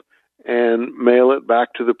envelope and mail it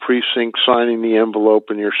back to the precinct, signing the envelope,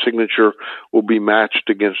 and your signature will be matched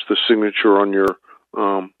against the signature on your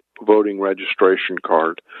voting registration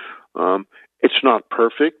card. It's not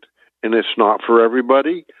perfect, and it's not for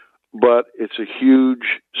everybody, but it's a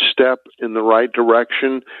huge step in the right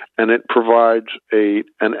direction, and it provides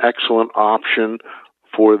an excellent option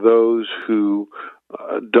for those who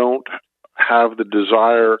don't have the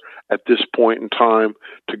desire at this point in time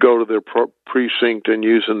to go to their precinct and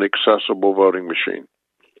use an accessible voting machine.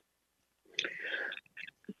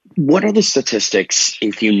 What are the statistics,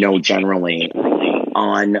 if you know generally,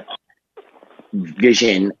 on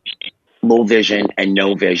vision, low vision, and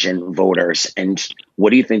no vision voters? And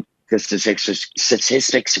what do you think the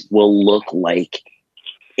statistics will look like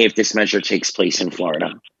if this measure takes place in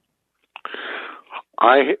Florida?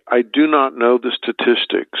 I do not know the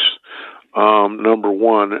statistics, number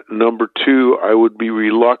one. Number two, I would be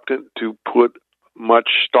reluctant to put much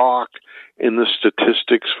stock in the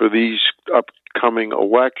statistics for these upcoming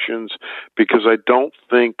elections because I don't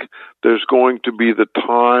think there's going to be the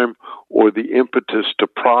time or the impetus to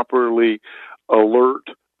properly alert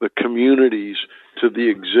the communities to the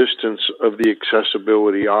existence of the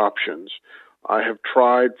accessibility options. I have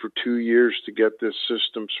tried for 2 years to get this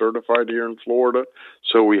system certified here in Florida,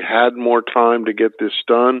 so we had more time to get this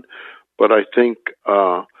done. But I think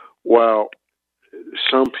while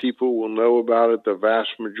some people will know about it, the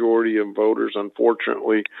vast majority of voters,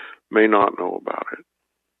 unfortunately, may not know about it.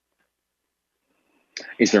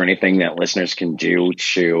 Is there anything that listeners can do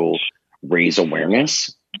to raise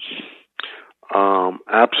awareness?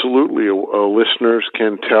 Absolutely. Listeners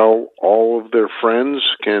can tell all of their friends,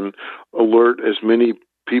 can alert as many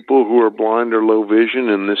people who are blind or low vision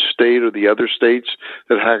in this state or the other states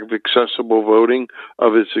that have accessible voting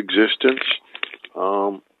of its existence,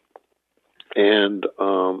 and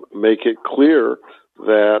make it clear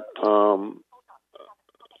that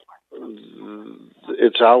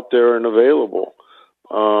it's out there and available.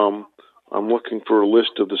 I'm looking for a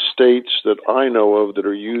list of the states that I know of that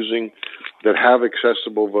have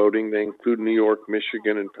accessible voting. They include New York,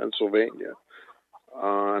 Michigan, and Pennsylvania.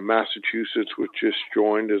 Massachusetts, which just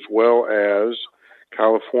joined, as well as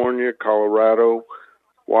California, Colorado,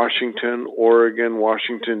 Washington, Oregon,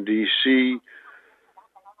 Washington, D.C.,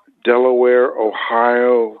 Delaware,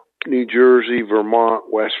 Ohio, New Jersey, Vermont,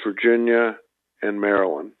 West Virginia, and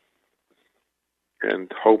Maryland,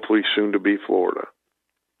 and hopefully soon to be Florida.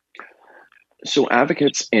 So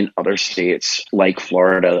advocates in other states like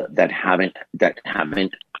Florida that haven't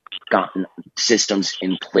gotten systems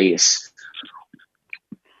in place,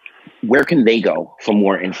 where can they go for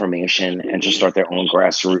more information and to start their own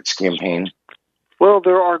grassroots campaign? Well,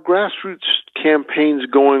 there are grassroots campaigns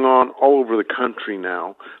going on all over the country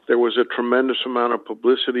now. There was a tremendous amount of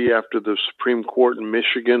publicity after the Supreme Court in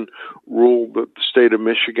Michigan ruled that the state of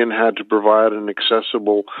Michigan had to provide an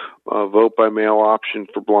accessible vote-by-mail option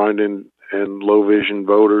for blind and low-vision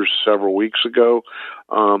voters several weeks ago.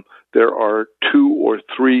 There are 2 or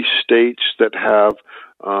 3 states that have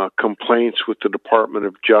complaints with the Department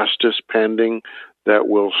of Justice pending that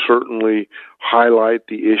will certainly highlight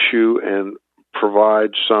the issue and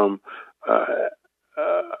provide some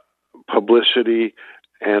publicity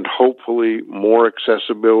and hopefully more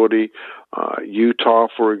accessibility. Utah,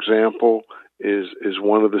 for example, is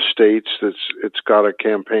one of the states it's got a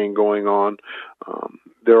campaign going on.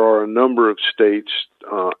 There are a number of states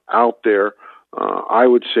out there. I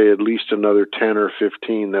would say at least another 10 or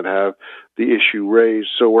 15 that have the issue raised.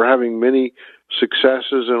 So we're having many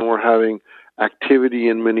successes and we're having activity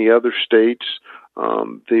in many other states.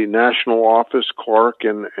 The national office, Clark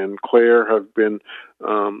and Claire, have been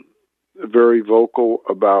very vocal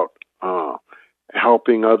about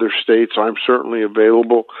helping other states. I'm certainly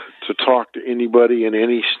available to talk to anybody in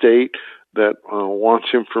any state that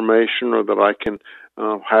wants information or that I can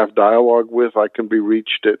have dialogue with. I can be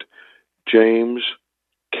reached at James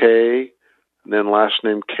K, and then last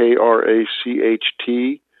name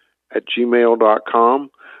KRACHT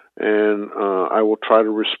 @gmail.com. And I will try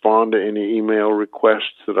to respond to any email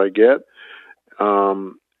requests that I get.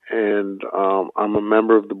 I'm a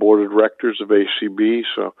member of the board of directors of ACB,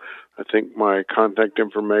 so I think my contact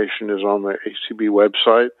information is on the ACB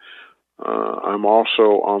website. I'm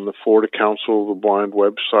also on the Florida Council of the Blind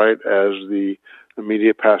website as the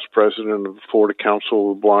immediate past president of the Florida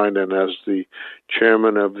Council of the Blind and as the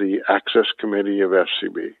chairman of the Access Committee of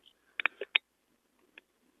FCB.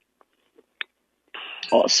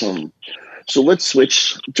 Awesome. So let's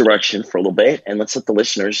switch direction for a little bit and let's let the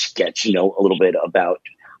listeners get to know a little bit about,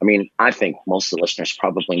 I think most of the listeners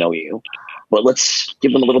probably know you, but let's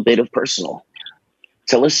give them a little bit of personal.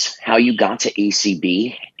 Tell us how you got to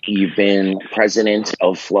ACB. You've been president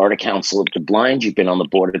of Florida Council of the Blind. You've been on the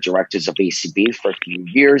board of directors of ACB for a few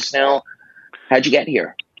years now. How'd you get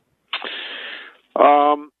here?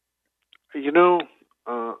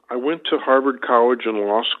 I went to Harvard College and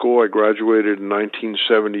Law School. I graduated in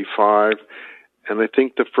 1975, and I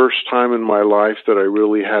think the first time in my life that I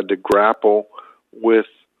really had to grapple with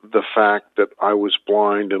the fact that I was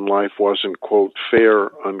blind and life wasn't, quote,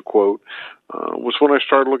 fair, unquote, was when I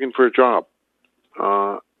started looking for a job.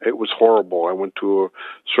 It was horrible. I went to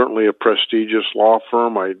certainly a prestigious law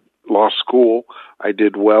school. I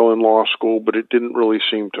did well in law school, but it didn't really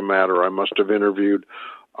seem to matter. I must have interviewed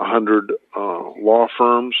 100 law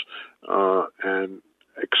firms and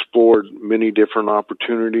explored many different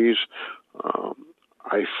opportunities.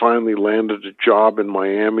 I finally landed a job in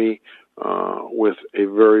Miami with a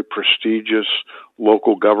very prestigious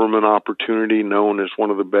local government opportunity known as one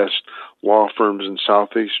of the best law firms in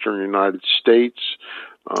southeastern United States.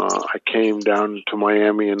 I came down to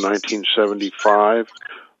Miami in 1975,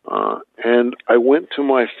 and I went to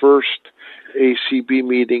my first ACB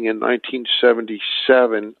meeting in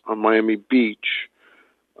 1977 on Miami Beach.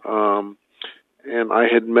 And I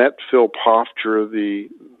had met Phil Pofter, the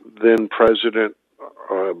then president,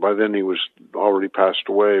 by then he was already passed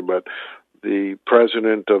away, but the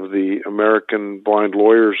president of the American Blind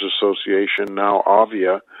Lawyers Association, now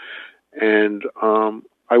AVIA, and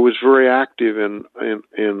I was very active in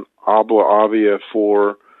ABLA AVIA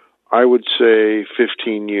for, I would say,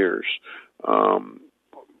 15 years.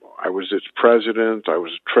 I was its president, I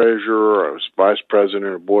was a treasurer, I was vice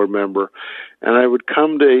president, a board member, and I would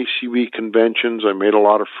come to ACB conventions. I made a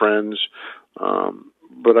lot of friends,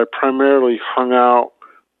 but I primarily hung out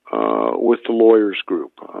with the lawyers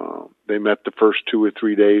group. They met the first 2 or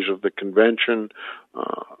 3 days of the convention.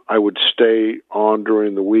 I would stay on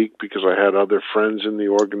during the week because I had other friends in the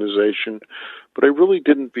organization, but I really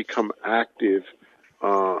didn't become active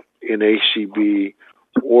in ACB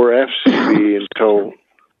or FCB until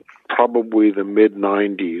probably the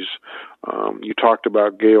mid-90s. You talked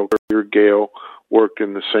about Gail. Gail worked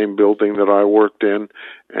in the same building that I worked in,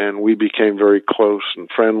 and we became very close and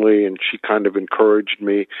friendly, and she kind of encouraged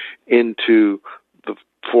me into the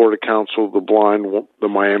Florida Council of the Blind, one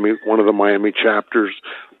of the Miami chapters,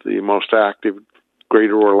 the most active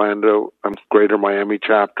Greater Miami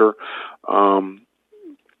chapter.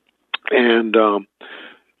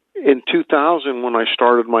 In 2000, when I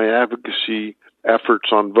started my advocacy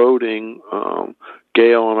efforts on voting,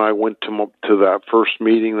 Gail and I went to that first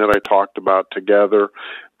meeting that I talked about together,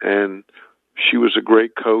 and she was a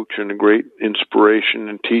great coach and a great inspiration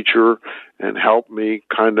and teacher, and helped me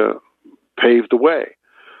kind of pave the way.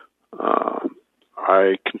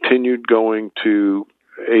 I continued going to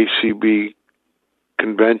ACB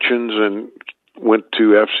conventions and went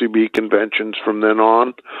to FCB conventions from then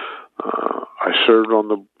on. I served on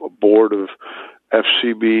the board of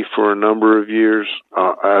FCB for a number of years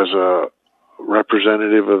as a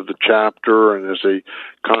representative of the chapter and as a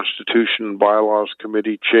Constitution and Bylaws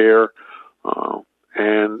Committee chair,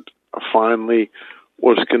 and finally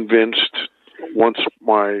was convinced, once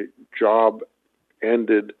my job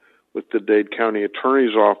ended with the Dade County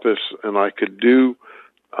Attorney's Office and I could do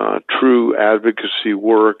true advocacy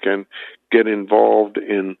work and get involved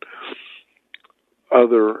in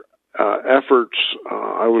other efforts,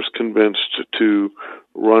 I was convinced to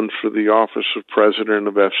run for the office of president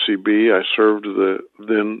of FCB. I served the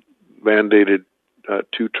then mandated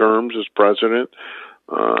 2 terms as president,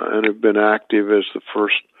 and have been active as the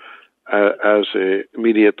first, as a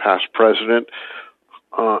immediate past president,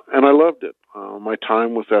 and I loved it. My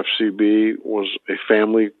time with FCB was a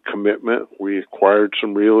family commitment. We acquired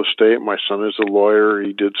some real estate. My son is a lawyer.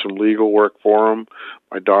 He did some legal work for him.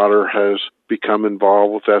 My daughter has become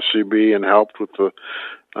involved with FCB and helped with the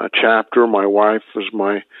chapter. My wife was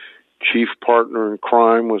my chief partner in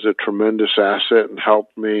crime, was a tremendous asset and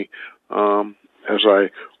helped me as I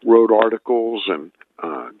wrote articles and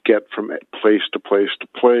get from place to place to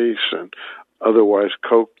place, and otherwise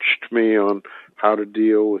coached me on how to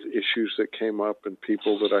deal with issues that came up and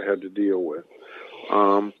people that I had to deal with.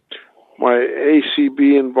 My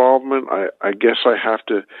ACB involvement, I guess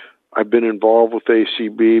I've been involved with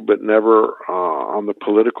ACB, but never on the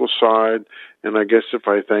political side. And I guess if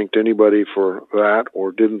I thanked anybody for that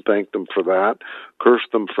or didn't thank them for that,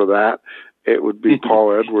 cursed them for that, it would be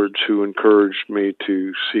Paul Edwards, who encouraged me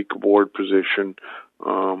to seek a board position.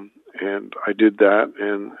 And I did that,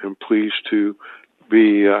 and am pleased to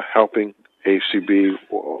be helping ACB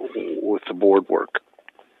with the board work.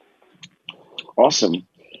 Awesome.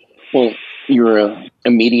 Well, your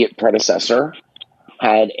immediate predecessor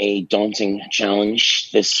had a daunting challenge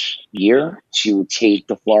this year to take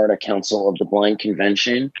the Florida Council of the Blind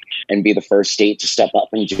convention and be the first state to step up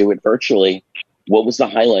and do it virtually. What was the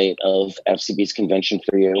highlight of FCB's convention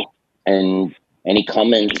for you? And any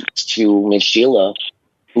comment to Ms. Sheila,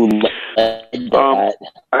 who led that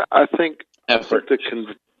I think effort?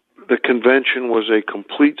 The convention was a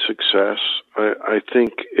complete success. I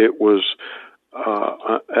think it was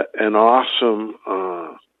an awesome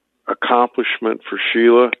accomplishment for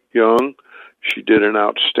Sheila Young. She did an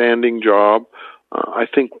outstanding job. I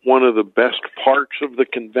think one of the best parts of the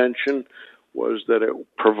convention was that it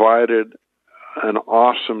provided an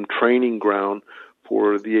awesome training ground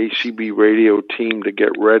for the ACB radio team to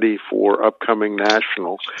get ready for upcoming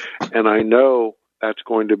national. And I know that's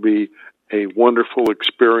going to be a wonderful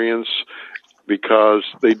experience because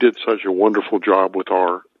they did such a wonderful job with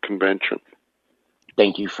our convention.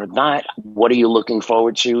 Thank you for that. What are you looking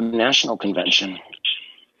forward to national convention?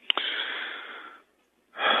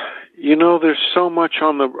 You know, there's so much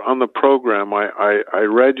on the program. I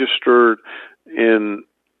registered in,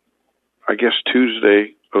 I guess,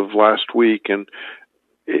 Tuesday of last week, and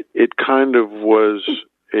it kind of was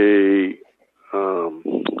a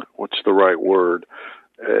what's the right word?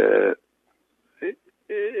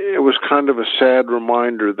 It was kind of a sad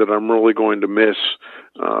reminder that I'm really going to miss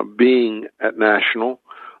being at National.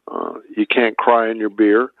 You can't cry in your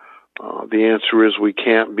beer. The answer is we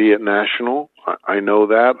can't be at National. I know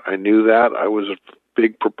that. I knew that. I was a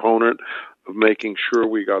big proponent of making sure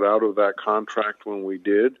we got out of that contract when we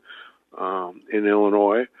did in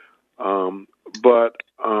Illinois. But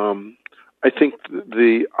I think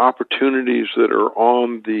the opportunities that are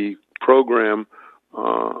on the program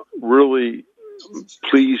really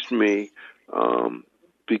pleased me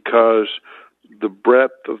because the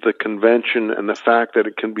breadth of the convention and the fact that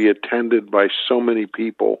it can be attended by so many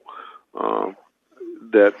people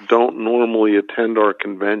that don't normally attend our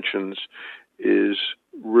conventions is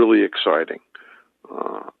really exciting.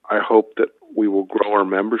 I hope that we will grow our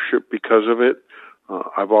membership because of it.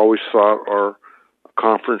 I've always thought our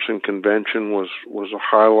conference and convention was a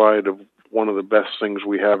highlight of one of the best things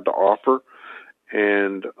we have to offer.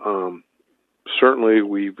 And certainly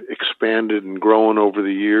we've expanded and grown over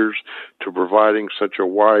the years to providing such a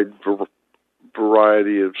wide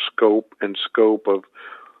variety of scope of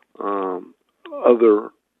other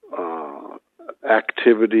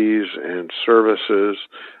activities and services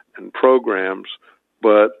and programs.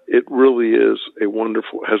 But it really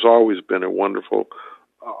has always been a wonderful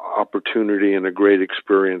opportunity and a great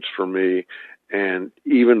experience for me. And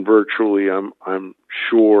even virtually, I'm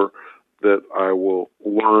sure that I will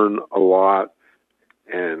learn a lot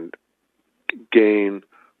and gain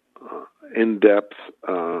in-depth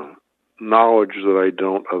knowledge that I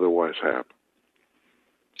don't otherwise have.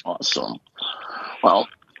 Awesome. Well,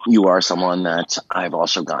 you are someone that I've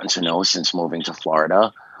also gotten to know since moving to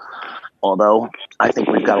Florida. Although I think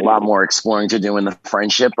we've got a lot more exploring to do in the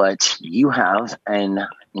friendship, but you have an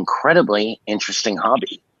incredibly interesting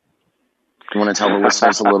hobby. You want to tell the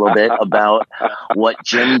listeners a little bit about what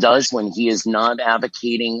Jim does when he is not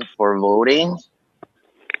advocating for voting?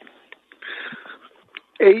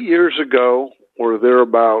 8 years ago, or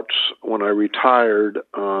thereabouts, when I retired,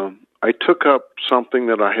 I took up something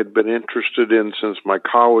that I had been interested in since my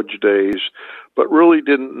college days, but really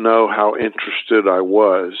didn't know how interested I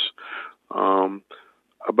was.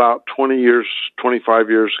 About 25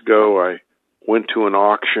 years ago, I went to an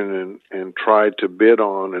auction and tried to bid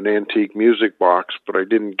on an antique music box, but I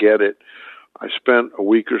didn't get it. I spent a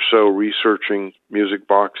week or so researching music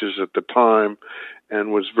boxes at the time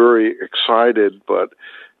and was very excited, but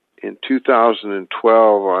in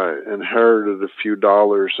 2012, I inherited a few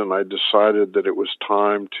dollars and I decided that it was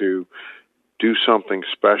time to do something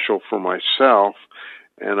special for myself,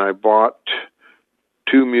 and I bought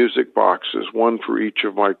 2 music boxes, one for each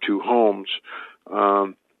of my 2 homes,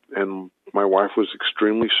 and my wife was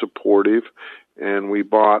extremely supportive, and we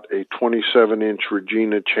bought a 27-inch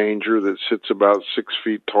Regina changer that sits about 6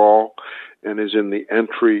 feet tall and is in the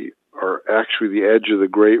entry, or actually the edge of the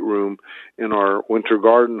great room in our Winter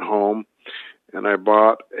Garden home. And I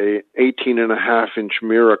bought a 18.5-inch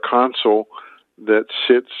Mira console that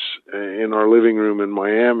sits in our living room in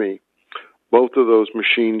Miami. Both of those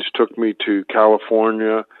machines took me to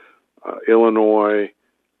California, Illinois,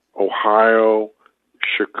 Ohio,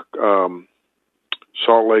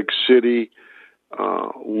 Salt Lake City,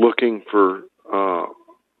 looking for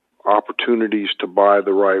opportunities to buy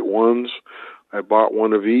the right ones. I bought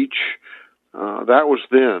one of each. That was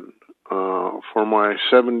then. For my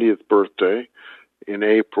 70th birthday in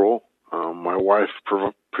April, my wife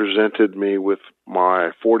presented me with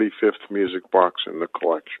my 45th music box in the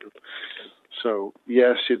collection. So,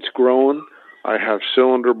 yes, it's grown. I have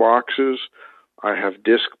cylinder boxes. I have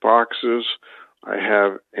disc boxes. I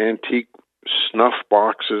have antique snuff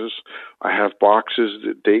boxes. I have boxes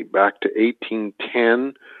that date back to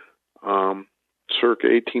 1810, circa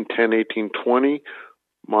 1810, 1820.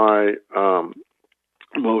 My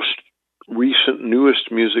most recent,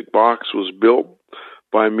 newest music box was built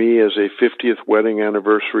by me as a 50th wedding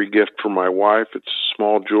anniversary gift for my wife. It's a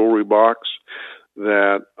small jewelry box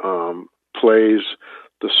that plays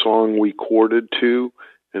the song we courted to,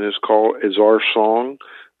 and is our song.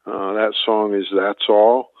 That song is That's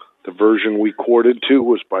All. The version we courted to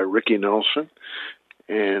was by Ricky Nelson,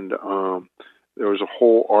 and there was a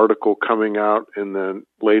whole article coming out in the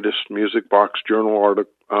latest Music Box Journal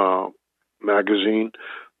magazine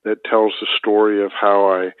that tells the story of how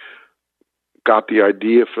I got the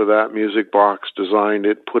idea for that music box, designed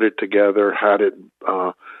it, put it together, had it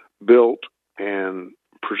built, and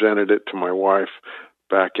presented it to my wife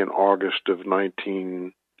back in August of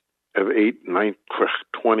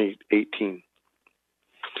 2018.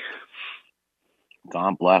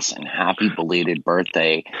 God bless and happy belated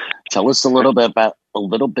birthday. Tell us a little bit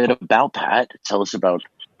about that. Tell us about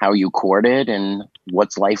how you courted and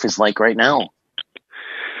what life is like right now.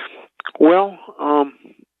 Well,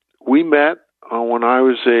 we met when I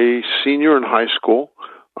was a senior in high school.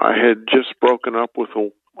 I had just broken up with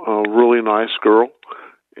a really nice girl,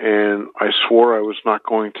 and I swore I was not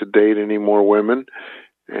going to date any more women.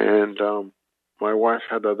 And my wife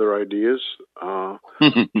had other ideas.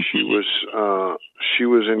 She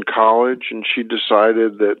was in college, and she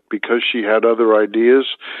decided that because she had other ideas,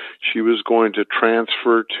 she was going to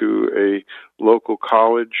transfer to a local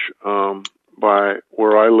college by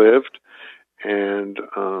where I lived. And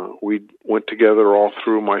we went together all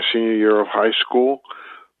through my senior year of high school.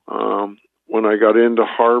 When I got into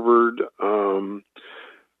Harvard,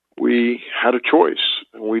 we had a choice.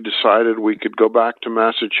 and we decided we could go back to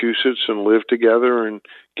Massachusetts and live together and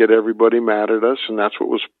get everybody mad at us, and that's what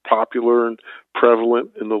was popular and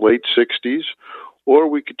prevalent in the late 60s. Or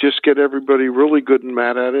we could just get everybody really good and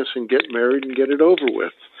mad at us and get married and get it over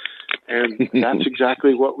with. And that's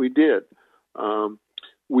exactly what we did.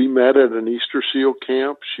 We met at an Easter Seal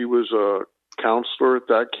camp. She was a counselor at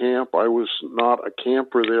that camp. I was not a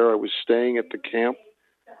camper there. I was staying at the camp.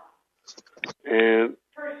 And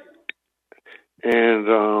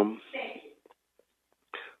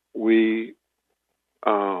we,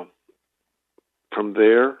 from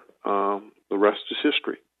there, the rest is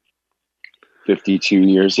history. 52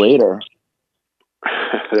 years later.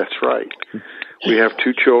 That's right. We have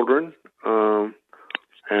 2 children,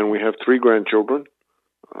 and we have 3 grandchildren.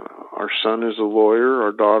 Our son is a lawyer.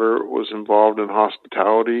 Our daughter was involved in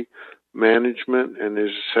hospitality management and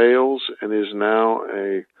is sales and is now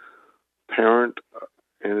a parent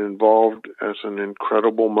and involved as an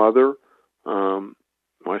incredible mother.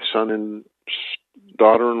 My son and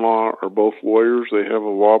daughter-in-law are both lawyers. They have a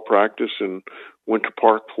law practice in Winter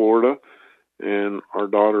Park, Florida, and our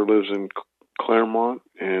daughter lives in Claremont,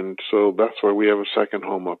 and so that's why we have a second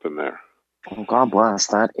home up in there. Oh, God bless.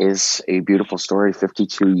 That is a beautiful story.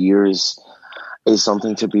 52 years is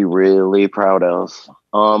something to be really proud of.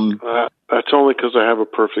 That's only because I have a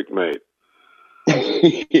perfect mate.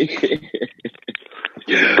 It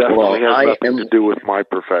definitely has nothing to do with my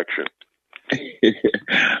perfection.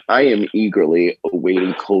 I am eagerly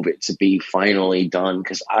awaiting COVID to be finally done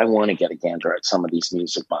because I want to get a gander at some of these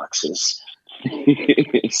music boxes.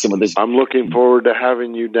 I'm looking forward to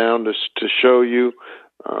having you down to show you.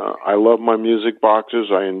 I love my music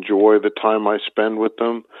boxes. I enjoy the time I spend with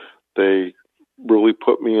them. They really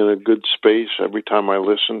put me in a good space every time I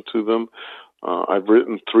listen to them. I've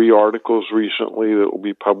written 3 articles recently that will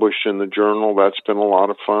be published in the journal. That's been a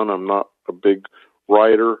lot of fun. I'm not a big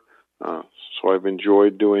writer, so I've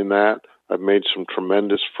enjoyed doing that. I've made some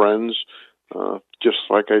tremendous friends, just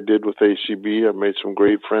like I did with ACB. I've made some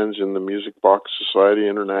great friends in the Music Box Society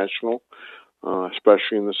International,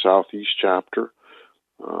 especially in the Southeast chapter.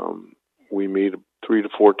 We meet 3 to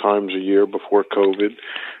 4 times a year before COVID.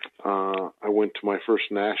 I went to my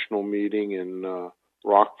first national meeting in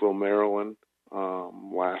Rockville, Maryland,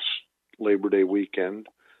 last Labor Day weekend.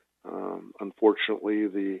 Unfortunately,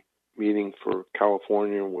 the meeting for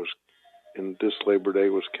California in this Labor Day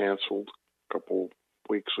was canceled a couple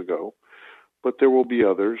weeks ago. But there will be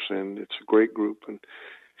others, and it's a great group. And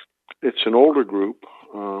it's an older group.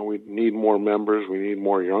 We need more members. We need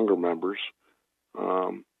more younger members.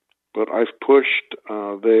 But I've pushed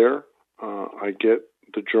there. I get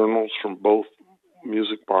the journals from both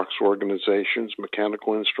music box organizations,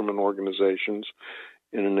 mechanical instrument organizations,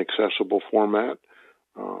 in an accessible format.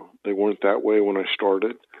 They weren't that way when I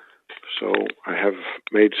started. So I have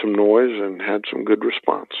made some noise and had some good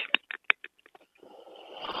response.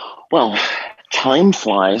 Well, time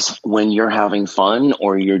flies when you're having fun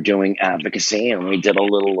or you're doing advocacy, and we did a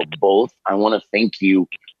little of both. I want to thank you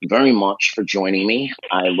very much for joining me.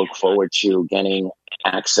 I look forward to getting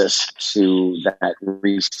access to that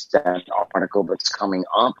recent article that's coming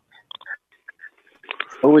up.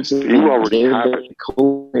 You already have it.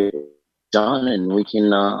 COVID done, and we can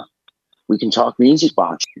talk music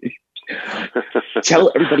box. Tell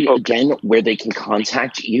everybody again where they can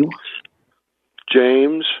contact you.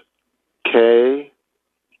 James K.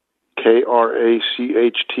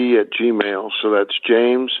 Kracht at Gmail. So that's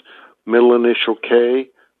James, middle initial K,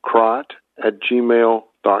 Kracht at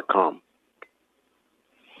gmail.com.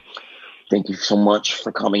 Thank you so much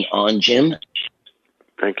for coming on, Jim.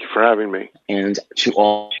 Thank you for having me. And to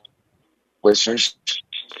all listeners,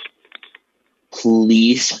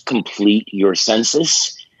 please complete your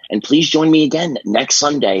census. And please join me again next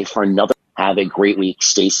Sunday for another. Have a great week.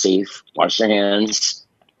 Stay safe. Wash your hands.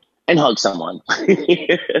 And hug someone.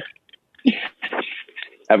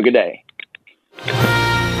 Have a good day.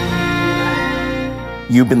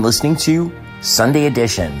 You've been listening to Sunday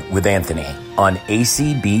Edition with Anthony on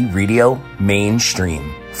ACB Radio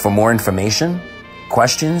Mainstream. For more information,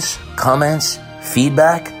 questions, comments,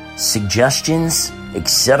 feedback, suggestions,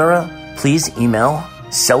 etc., please email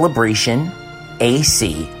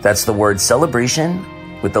CelebrationAC. That's the word celebration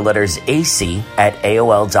with the letters AC at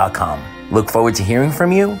AOL.com. Look forward to hearing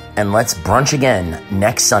from you, and let's brunch again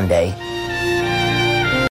next Sunday.